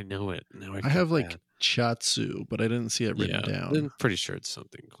 Why don't I know it? Now I have like Chatsu, but I didn't see it written down. I'm pretty sure it's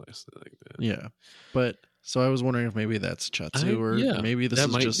something classic like that. Yeah. But so I was wondering if maybe that's Chatsu or maybe this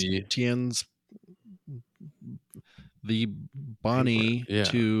is just Tien's the Bonnie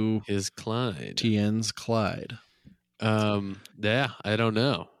to his Clyde. Tien's Clyde. Yeah, I don't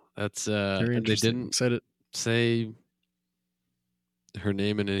know. That's very interesting. They didn't say her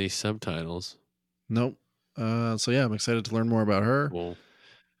name in any subtitles. Nope. So yeah, I'm excited to learn more about her. Cool.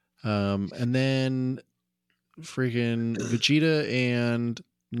 And then freaking Vegeta and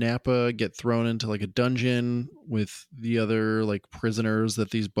Nappa get thrown into like a dungeon with the other like prisoners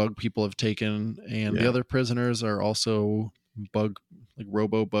that these bug people have taken, and the other prisoners are also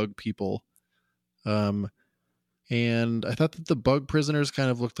robo bug people. And I thought that the bug prisoners kind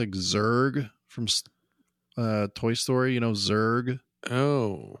of looked like Zurg from Toy Story, Zurg.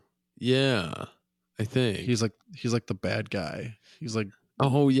 Oh, yeah. I think he's like the bad guy. He's like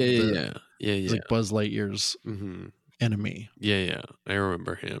yeah. He's like Buzz Lightyear's enemy. Yeah. I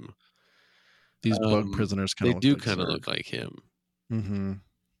remember him. These bug prisoners kind of look like him. Mm-hmm.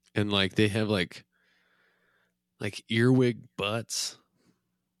 And like they have like earwig butts.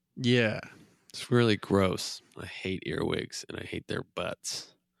 Yeah, it's really gross. I hate earwigs and I hate their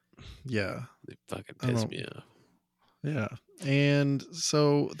butts. Yeah, they fucking piss me off. Yeah. And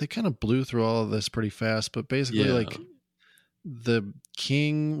so they kind of blew through all of this pretty fast, but basically like the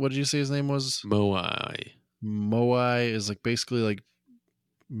king, what did you say his name was? Moai. Moai is like basically like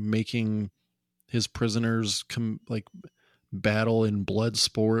making his prisoners battle in blood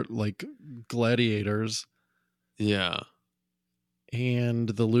sport like gladiators. Yeah. And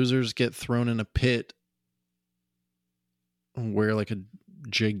the losers get thrown in a pit where like a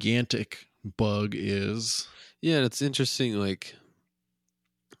gigantic bug is. Yeah, and it's interesting. Like,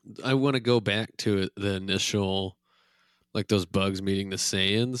 I want to go back to it, the initial, like those bugs meeting the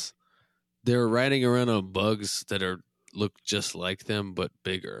Saiyans. They're riding around on bugs that look just like them but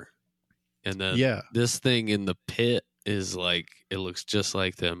bigger, and then this thing in the pit is like it looks just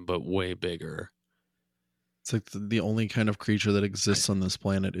like them but way bigger. It's like the only kind of creature that exists on this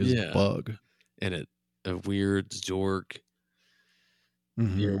planet is bug, and a weird Zorg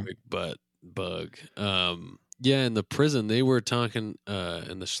earwig butt bug. Yeah, in the prison, they were talking,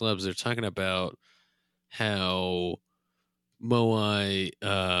 in the schlubs, they're talking about how Moai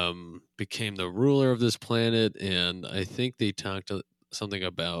became the ruler of this planet, and I think they talked something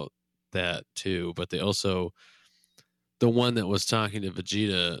about that too, but they also, the one that was talking to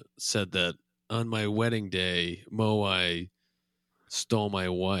Vegeta said that on my wedding day, Moai stole my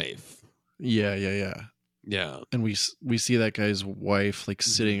wife. Yeah. And we see that guy's wife like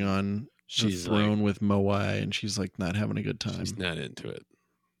sitting on the throne with Moai, and she's like not having a good time. She's not into it,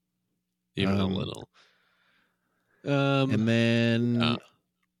 even a little. And then,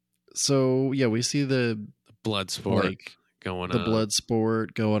 so yeah, we see the blood sport going on. The blood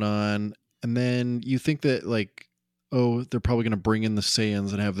sport going on, and then you think that like, oh, they're probably going to bring in the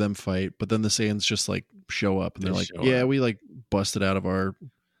Saiyans and have them fight, but then the Saiyans just like show up, and they're like, yeah, we like busted out of our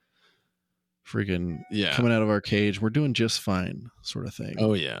freaking coming out of our cage, we're doing just fine, sort of thing.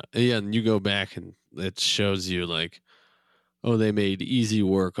 Oh yeah, and you go back and it shows you like, oh, they made easy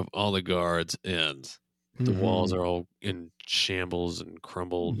work of all the guards, and the walls are all in shambles and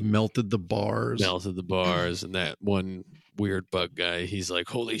crumbled. Melted the bars, and that one weird bug guy, he's like,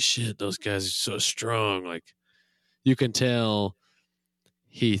 holy shit, those guys are so strong. Like, you can tell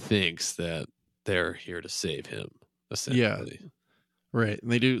he thinks that they're here to save him, essentially. Yeah. Right.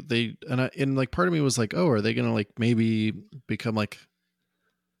 And and like part of me was like, oh, are they going to like maybe become like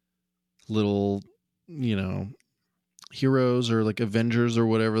little, heroes or like Avengers or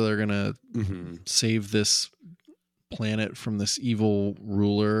whatever? They're going to save this planet from this evil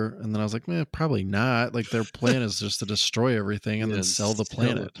ruler. And then I was like, probably not. Like their plan is just to destroy everything and then sell the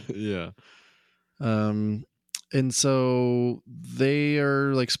planet. Yeah. And so they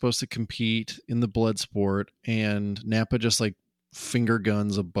are like supposed to compete in the blood sport, and Nappa just like finger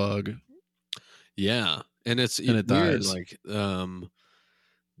guns a bug. Yeah. And it weird, dies. like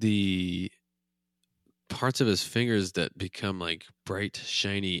the parts of his fingers that become like bright,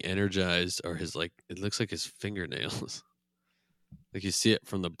 shiny, energized are his, like, it looks like his fingernails. Like you see it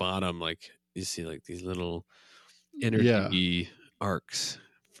from the bottom, like you see like these little energy arcs.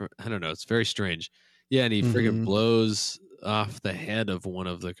 I don't know. It's very strange. Yeah, and he friggin' blows off the head of one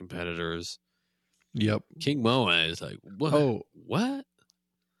of the competitors. Yep. King Moa is like, what? Oh, what?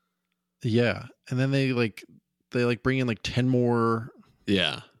 Yeah, and then they bring in like 10 more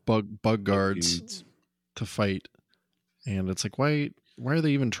bug guards to fight, and it's like why are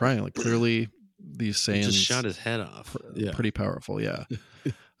they even trying? Like clearly these Saiyans just shot his head off. Pretty powerful. Yeah.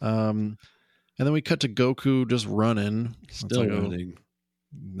 And then we cut to Goku just running. Still running.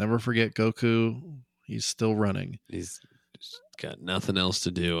 Never forget Goku. He's still running. He's got nothing else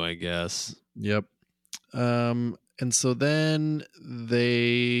to do, I guess. Yep. And so then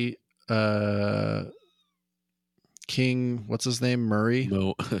they King, what's his name? Murray?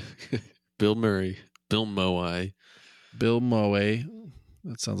 Bill Murray. Bill Moai. Bill Moai.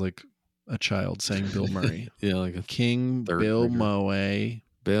 That sounds like a child saying Bill Murray. Yeah, like a King Bill Moai.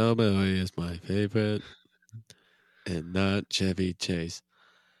 Bill Moai is my favorite. And not Chevy Chase.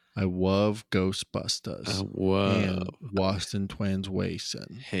 I love Ghostbusters. And Boston Twins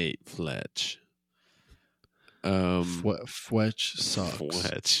Wason. Hate Fletch. Fletch sucks.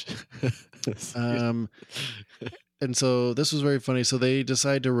 Fletch. And so this was very funny. So they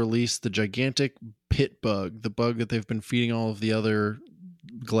decide to release the gigantic pit bug, the bug that they've been feeding all of the other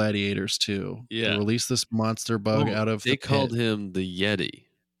gladiators to. Yeah. They release this monster bug out of the pit. They called him the Yeti.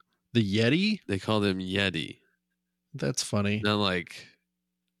 The Yeti? They called him Yeti. That's funny. Not like,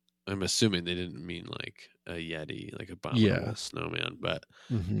 I'm assuming they didn't mean like a Yeti, like abominable snowman, but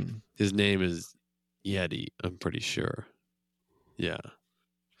his name is Yeti, I'm pretty sure. Yeah.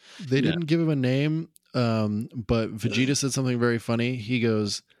 They didn't give him a name, but Vegeta said something very funny. He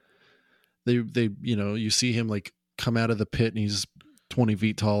goes, they you see him like come out of the pit and he's 20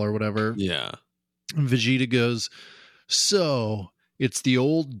 feet tall or whatever. Yeah. And Vegeta goes, so it's the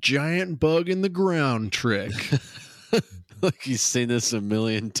old giant bug in the ground trick. Like he's seen this a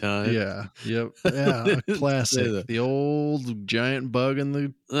million times. Yeah. Yep. Yeah. Classic. The old giant bug in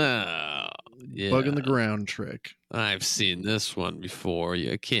the bug in the ground trick. I've seen this one before.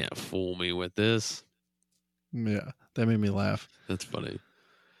 You can't fool me with this. Yeah. That made me laugh. That's funny.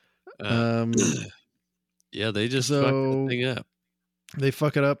 Yeah, they just fucked the thing up. They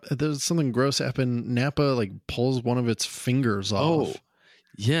fuck it up. There's something gross happen. Nappa like pulls one of its fingers off. Oh,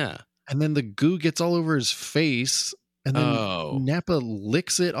 yeah. And then the goo gets all over his face. And then Nappa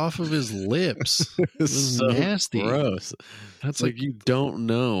licks it off of his lips. It was so nasty. Gross. That's like you don't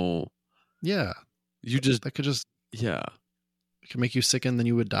know. Yeah. That could just it could make you sick and then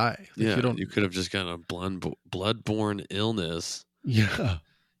you would die. You could have just gotten a bloodborne illness. Yeah.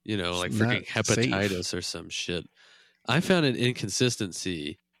 Like freaking hepatitis safe. Or some shit. I found an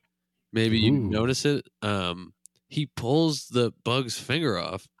inconsistency. Maybe you notice it. He pulls the bug's finger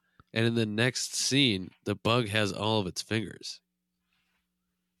off, and in the next scene, the bug has all of its fingers.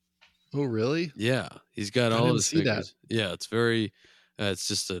 Oh, really? Yeah, he's got all of his fingers. That. Yeah, it's very. It's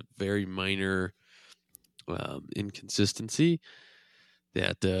just a very minor inconsistency.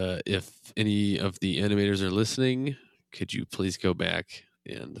 That if any of the animators are listening, could you please go back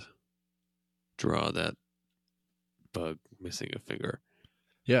and draw that bug missing a finger?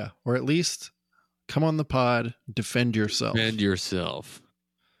 Yeah, or at least come on the pod, defend yourself.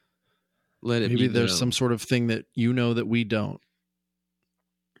 Let it maybe be there's known. some sort of thing that you know that we don't.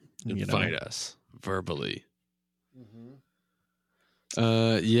 And fight us verbally.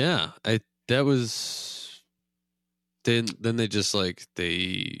 That was then they just like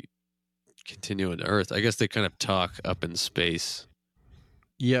they continue into Earth. I guess they kind of talk up in space.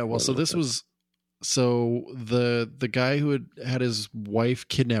 Yeah, well, so this was the guy who had his wife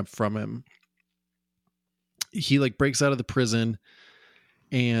kidnapped from him. He like breaks out of the prison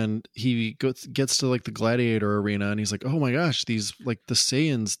and he gets to like the gladiator arena and he's like, oh my gosh, these like the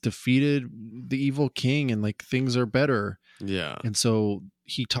Saiyans defeated the evil king and like things are better. Yeah. And so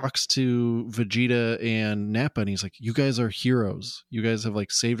he talks to Vegeta and Nappa and he's like, you guys are heroes. You guys have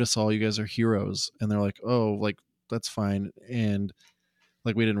like saved us all. You guys are heroes. And they're like, oh, like that's fine. And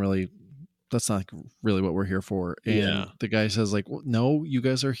like we didn't really that's not really what we're here for. And the guy says like, well, no, you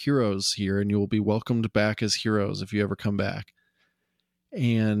guys are heroes here and you will be welcomed back as heroes if you ever come back.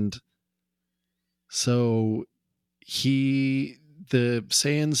 And so the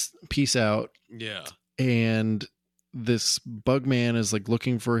Saiyans peace out. Yeah. And this bug man is like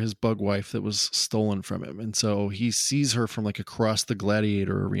looking for his bug wife that was stolen from him. And so he sees her from like across the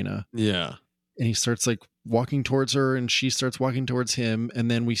gladiator arena. Yeah. And he starts like walking towards her and she starts walking towards him. And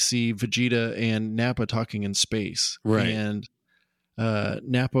then we see Vegeta and Nappa talking in space. Right. And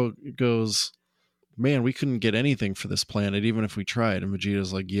Nappa goes, man, we couldn't get anything for this planet, even if we tried. And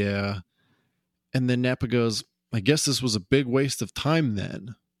Vegeta's like, yeah. And then Nappa goes, I guess this was a big waste of time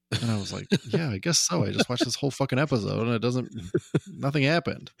then. And I was like, yeah, I guess so. I just watched this whole fucking episode and nothing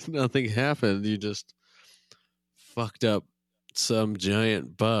happened. Nothing happened. You just fucked up some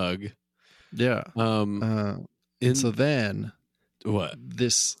giant bug. Yeah. And so then what?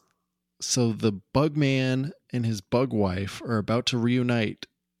 So the bug man and his bug wife are about to reunite.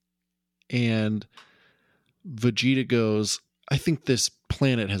 And Vegeta goes, I think this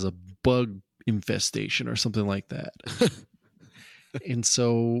planet has a bug infestation or something like that. And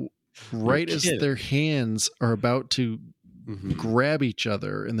so right as their hands are about to grab each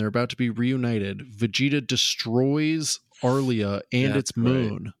other and they're about to be reunited, Vegeta destroys Arlia and its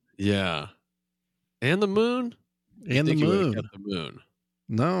moon. Yeah. And the moon? And the moon. The moon.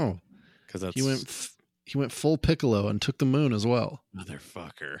 No. Because that's he went full Piccolo and took the moon as well.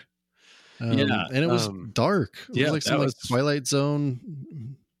 Motherfucker. And it was dark. It was like some like Twilight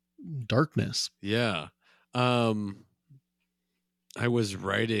Zone darkness. Yeah. I was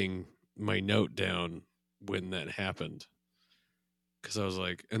writing my note down when that happened because I was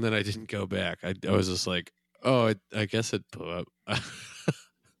like, and then I didn't go back. I was just like, oh, I guess it blew up.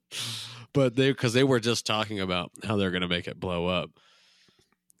 But because they were just talking about how they're going to make it blow up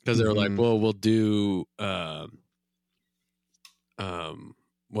because they were like, well, we'll do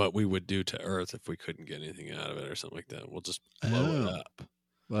what we would do to Earth if we couldn't get anything out of it or something like that. We'll just blow it up.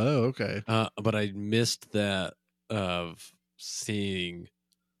 Oh, okay. But I missed that of seeing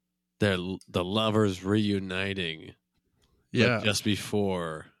the lovers reuniting, but just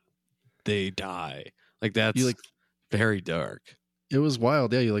before they die. Like that's very dark. It was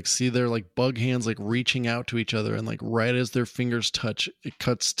wild. Yeah, you like see their like bug hands like reaching out to each other, and like right as their fingers touch, it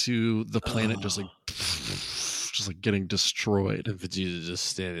cuts to the planet just like getting destroyed. And Vegeta just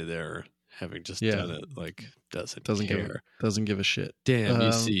standing there having just done it, like doesn't care. Doesn't give a shit. Damn,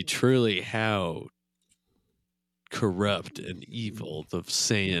 you see truly how corrupt and evil the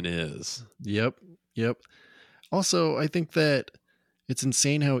Saiyan is. Yep. Also, I think that it's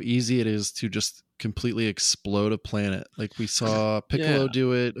insane how easy it is to just completely explode a planet. Like we saw Piccolo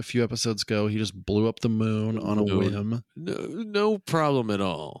do it a few episodes ago. He just blew up the moon on a whim. No problem at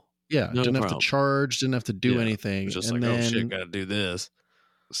all. Yeah, didn't have to charge, didn't have to do anything. Just and like, oh shit, gotta do this.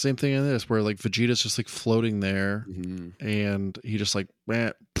 Same thing in this, where like Vegeta's just like floating there, and he just like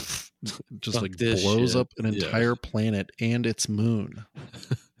just like blows up an entire planet and its moon.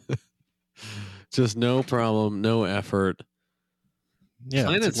 Just no problem, no effort. Yeah,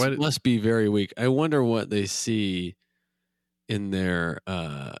 planets must be very weak. I wonder what they see in their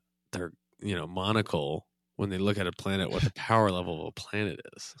monocle when they look at a planet, what the power level of a planet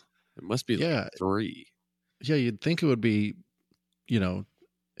is. It must be like 3. Yeah, you'd think it would be,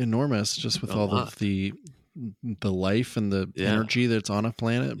 enormous just with all of the life and the energy that's on a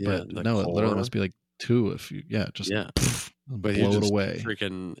planet. But no, it literally must be like 2 if you but blow it away.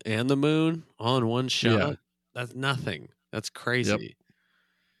 Freaking and the moon all in one shot. Yeah. That's nothing. That's crazy. Yep.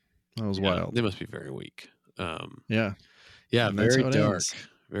 That was wild. They must be very weak. Yeah, very dark.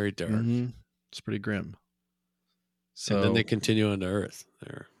 Very dark. Mm-hmm. It's pretty grim. So and then they continue on to Earth.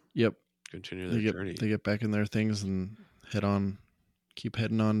 Continue their journey. They get back in their things and keep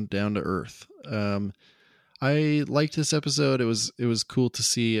heading on down to Earth. I liked this episode. It was cool to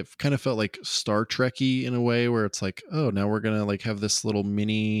see. It kind of felt like Star Trek-y in a way, where it's like, oh, now we're gonna like have this little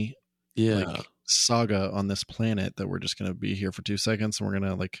mini like saga on this planet that we're just gonna be here for 2 seconds and we're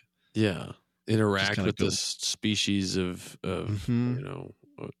gonna like interact with this species of on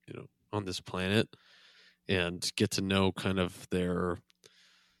this planet and get to know kind of their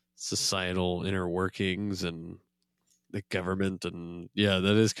societal inner workings and the government. And that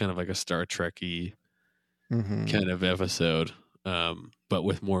is kind of like a Star Trek-y kind of episode, but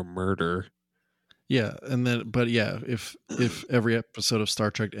with more murder. Yeah, and then, but if every episode of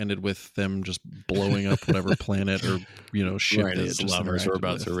Star Trek ended with them just blowing up whatever planet or ship they had just lovers were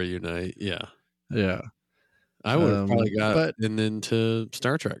about to reunite, I would have probably got into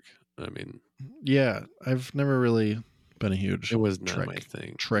Star Trek. I mean, I've never really been a huge It was not Trek, my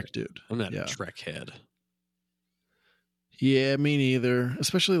thing. Trek dude. I'm not Yeah. a Trek head. Yeah, me neither.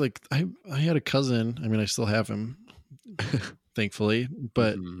 Especially like I had a cousin. I mean, I still have him, thankfully.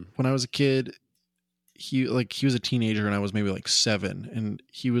 But Mhm. when I was a kid, he was a teenager and I was maybe like 7, and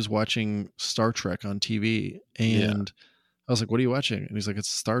he was watching Star Trek on TV. And I was like, "What are you watching?" And he's like, "It's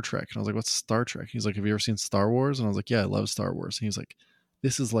Star Trek." And I was like, "What's Star Trek?" He's like, "Have you ever seen Star Wars?" And I was like, "Yeah, I love Star Wars." And he's like,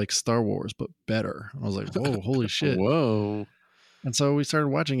 "This is like Star Wars, but better." And I was like, "Whoa, holy shit." Whoa. And so we started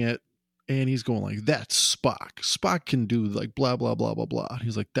watching it, and he's going like, "That's Spock. Spock can do like blah, blah, blah, blah, blah."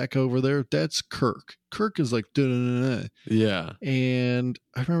 He's like, "That guy over there, that's Kirk. Kirk is like, da, da, da, da." Yeah. And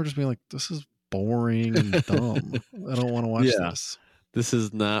I remember just being like, this is boring and dumb. I don't want to watch Yeah. this. This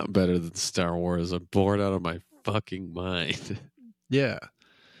is not better than Star Wars. I'm bored out of my fucking mind. Yeah.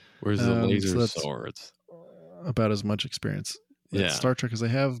 Where's the So laser that's swords? about as much experience with Yeah. Star Trek as I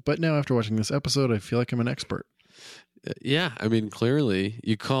have. But now after watching this episode, I feel like I'm an expert. Yeah. I mean, clearly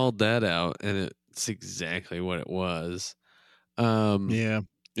you called that out, and it's exactly what it was. Yeah.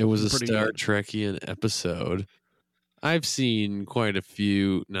 It was a Pretty Star good. Trekian episode. I've seen quite a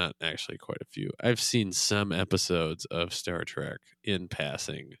few, not actually quite a few. I've seen some episodes of Star Trek in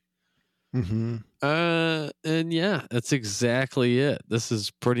passing. Mm-hmm. And yeah, that's exactly it. This is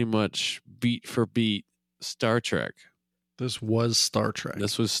pretty much beat for beat Star Trek. This was Star Trek.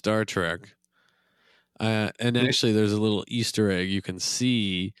 This was Star Trek. And actually, there's a little Easter egg. You can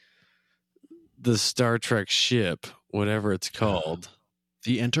see the Star Trek ship, whatever it's called.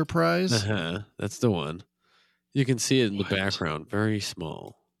 The Enterprise? That's the one. You can see it in What? the background. Very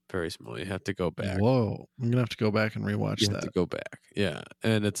small. Very small. You have to go back. Whoa. I'm going to have to go back and rewatch You that. have to go back. Yeah.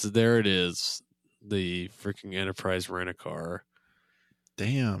 And there it is. The freaking Enterprise rent-a-car.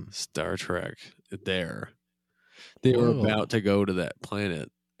 Damn. Star Trek. There. They were about to go to that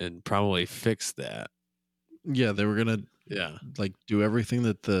planet and probably fix that. Yeah, they were going to like do everything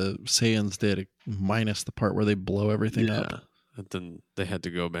that the Saiyans did, minus the part where they blow everything up. And then they had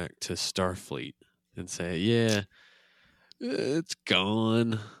to go back to Starfleet and say, yeah, it's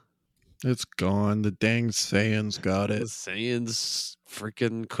gone. It's gone. The dang Saiyans got The it. Saiyans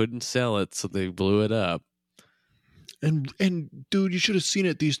freaking couldn't sell it, so they blew it up. And dude, you should have seen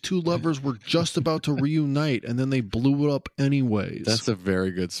it. These two lovers were just about to reunite, and then they blew it up anyways. That's a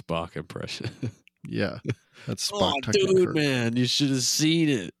very good Spock impression. Yeah. That's Spock. Oh, dude, man, you should have seen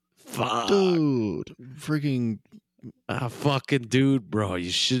it. Fuck. Dude, freaking fucking dude, bro.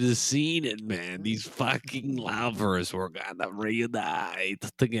 You should have seen it, man. These fucking lovers were gonna reunite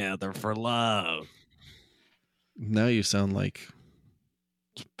together for love. now you sound like,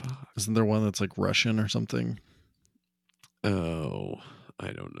 isn't there one that's like Russian or something? Oh,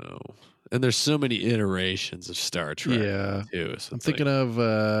 I don't know. And there's so many iterations of Star Trek. Yeah. Too, so I'm thinking of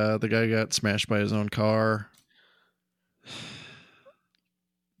the guy who got smashed by his own car.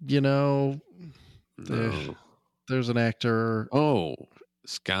 You know, no. there's an actor. Oh,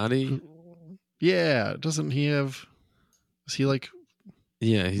 Scotty? Yeah. Doesn't he have, is he like,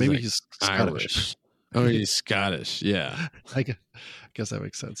 Yeah, he's maybe like he's Scottish. Irish. Oh, he's Scottish. Yeah. I guess that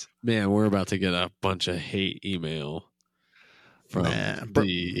makes sense. Man, we're about to get a bunch of hate email from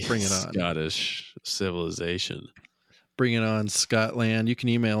the bring it on. Scottish civilization. Bring it on, Scotland. You can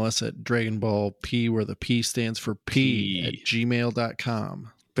email us at DragonBallP, where the P stands for P, at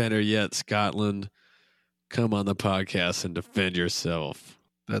gmail.com. Better yet, Scotland, come on the podcast and defend yourself.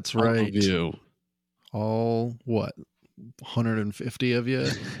 That's All right. of you. All, what, 150 of you?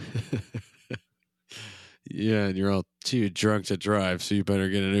 Yeah, and you're all too drunk to drive, so you better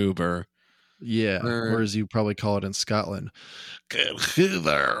get an Uber. Yeah, or as you probably call it in Scotland, Get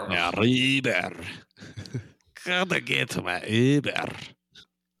hither. Uber. Gotta get to my Uber.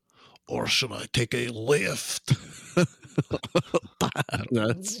 Or should I take a lift?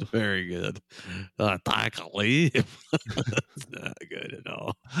 That's very good. Take a leave. That's not good at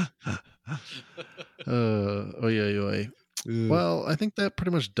all. oy. Well, I think that pretty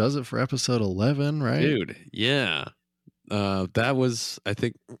much does it for episode 11, right? Dude, yeah. That was, I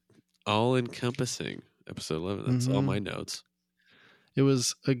think, all encompassing. Episode 11. That's all my notes. It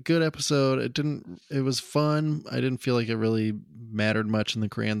was a good episode. It was fun. I didn't feel like it really mattered much in the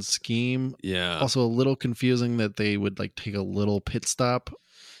grand scheme. Yeah. Also a little confusing that they would like take a little pit stop.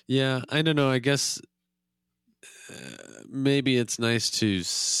 Yeah, I don't know. I guess maybe it's nice to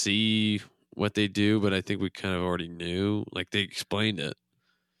see what they do, but I think we kind of already knew. Like they explained it.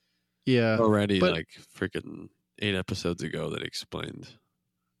 Yeah. Already, but, like freaking 8 episodes ago that explained.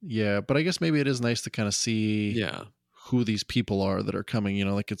 Yeah, but I guess maybe it is nice to kind of see who these people are that are coming. You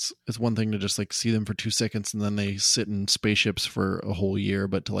know, like it's one thing to just like see them for 2 seconds and then they sit in spaceships for a whole year,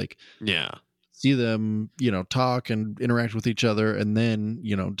 but to like see them, talk and interact with each other and then,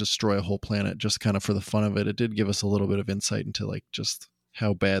 destroy a whole planet just kind of for the fun of it. It did give us a little bit of insight into like just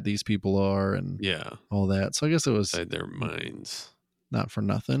how bad these people are and all that. So I guess it was inside their minds. Not for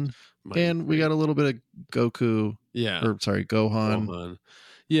nothing. Mind we got a little bit of Gohan. Gohan.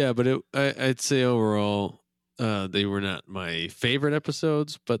 Yeah, but I'd say overall, they were not my favorite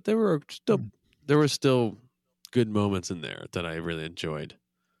episodes, but there were still good moments in there that I really enjoyed.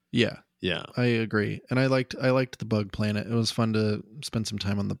 Yeah. Yeah. I agree. And I liked the Bug Planet. It was fun to spend some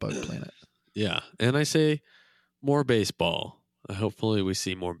time on the Bug Planet. Yeah. And I say more baseball. Hopefully we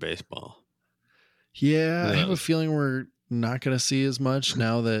see more baseball. Yeah, I have a feeling we're not going to see as much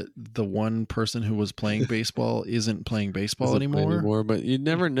now that the one person who was playing baseball isn't playing baseball anymore. But you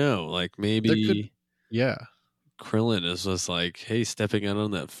never know. Like maybe Krillin is just like, hey, stepping out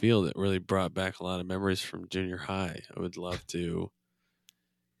on that field, it really brought back a lot of memories from junior high. I would love to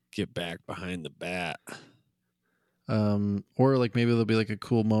get back behind the bat. Or like maybe there'll be like a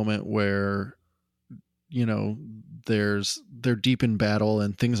cool moment where they're deep in battle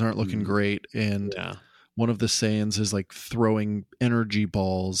and things aren't looking great, and one of the Saiyans is like throwing energy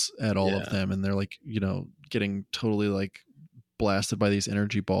balls at all of them, and they're like getting totally like blasted by these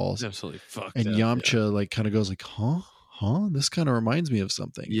energy balls. Absolutely fucked and up. Yamcha like kind of goes like, huh, this kind of reminds me of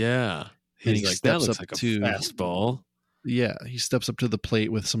something. Yeah. And he like, steps up like to a fastball. Yeah, he steps up to the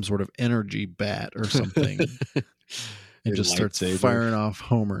plate with some sort of energy bat or something and just starts firing off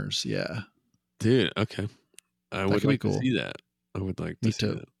homers. Yeah. Dude, okay. I would like to see that. I would like to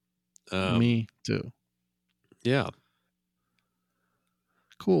see that. Me too. Yeah.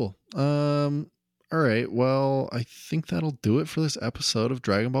 Cool. All right. Well, I think that'll do it for this episode of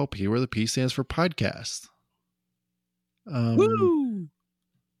Dragon Ball P, where the P stands for podcast. Woo!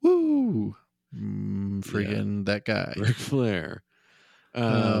 Woo! Friggin' that guy. Ric Flair.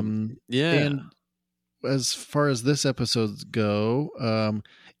 Yeah. And as far as this episodes go,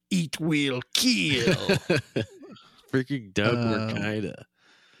 eat will kill. Freaking Doug Mercaida.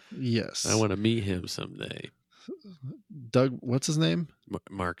 Yes. I want to meet him someday. Doug, what's his name?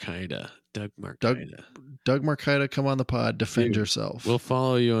 Marcaida. Doug Marcaida. Doug Marcaida, come on the pod. Defend yourself. We'll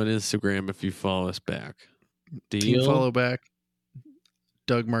follow you on Instagram if you follow us back. Team follow back.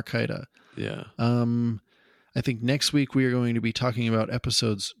 Doug Marcaida. Yeah. I think next week we are going to be talking about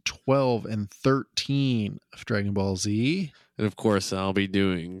episodes 12 and 13 of Dragon Ball Z. And of course, I'll be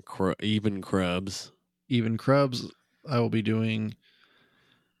doing Even Crubs. Even Crubs. I will be doing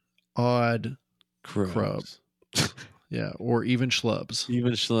Odd Crubs. Yeah, or Even Schlubs.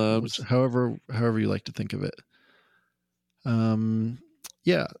 Even Schlubs. However you like to think of it.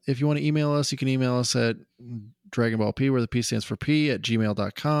 Yeah, if you want to email us, you can email us at Dragon Ball P, where the P stands for P, at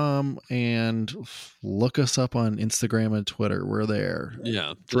gmail.com, and look us up on Instagram and Twitter. We're there.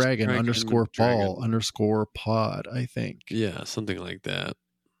 Yeah. Dragon_ball_pod, I think. Yeah, something like that.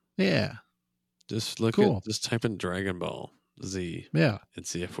 Yeah. Just just type in Dragon Ball Z. Yeah. And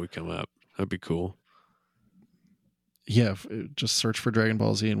see if we come up. That'd be cool. Yeah, just search for Dragon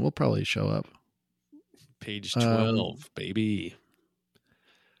Ball Z and we'll probably show up. Page 12, baby.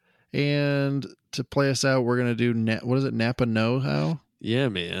 And to play us out, we're going to do, what is it, Napa Know-How? Yeah,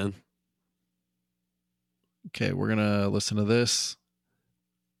 man. Okay, we're going to listen to this.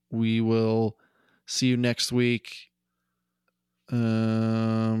 We will see you next week.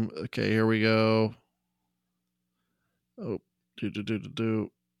 Okay, here we go. Oh, do.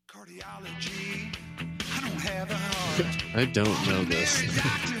 Cardiology. I don't have a heart. I don't know this.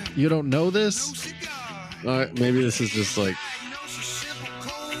 You don't know this? Maybe this is just like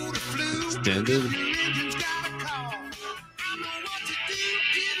extended.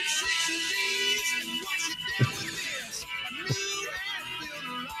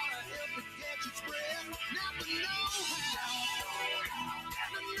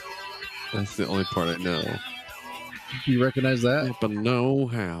 That's the only part I know. You recognize that? But know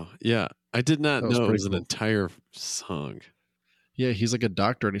how. Yeah. I did not know it was an cool. entire song. Yeah, he's like a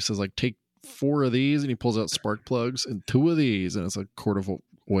doctor and he says like, take 4 of these, and he pulls out spark plugs, and 2 of these, and it's a quart of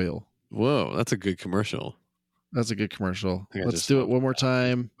oil. Whoa, that's a good commercial. That's a good commercial. Let's do it one more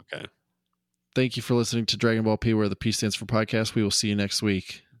time. Okay. Thank you for listening to Dragon Ball P, where the P stands for podcast. We will see you next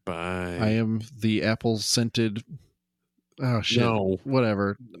week. Bye. I am the apple scented. Oh shit! No,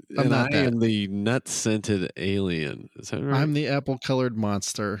 whatever. I am the nut scented alien. Is that right? I'm the apple colored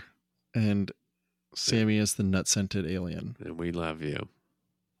monster, and Sammy is the nut scented alien. And we love you.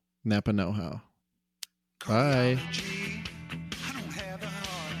 Napa Know-How. Bye.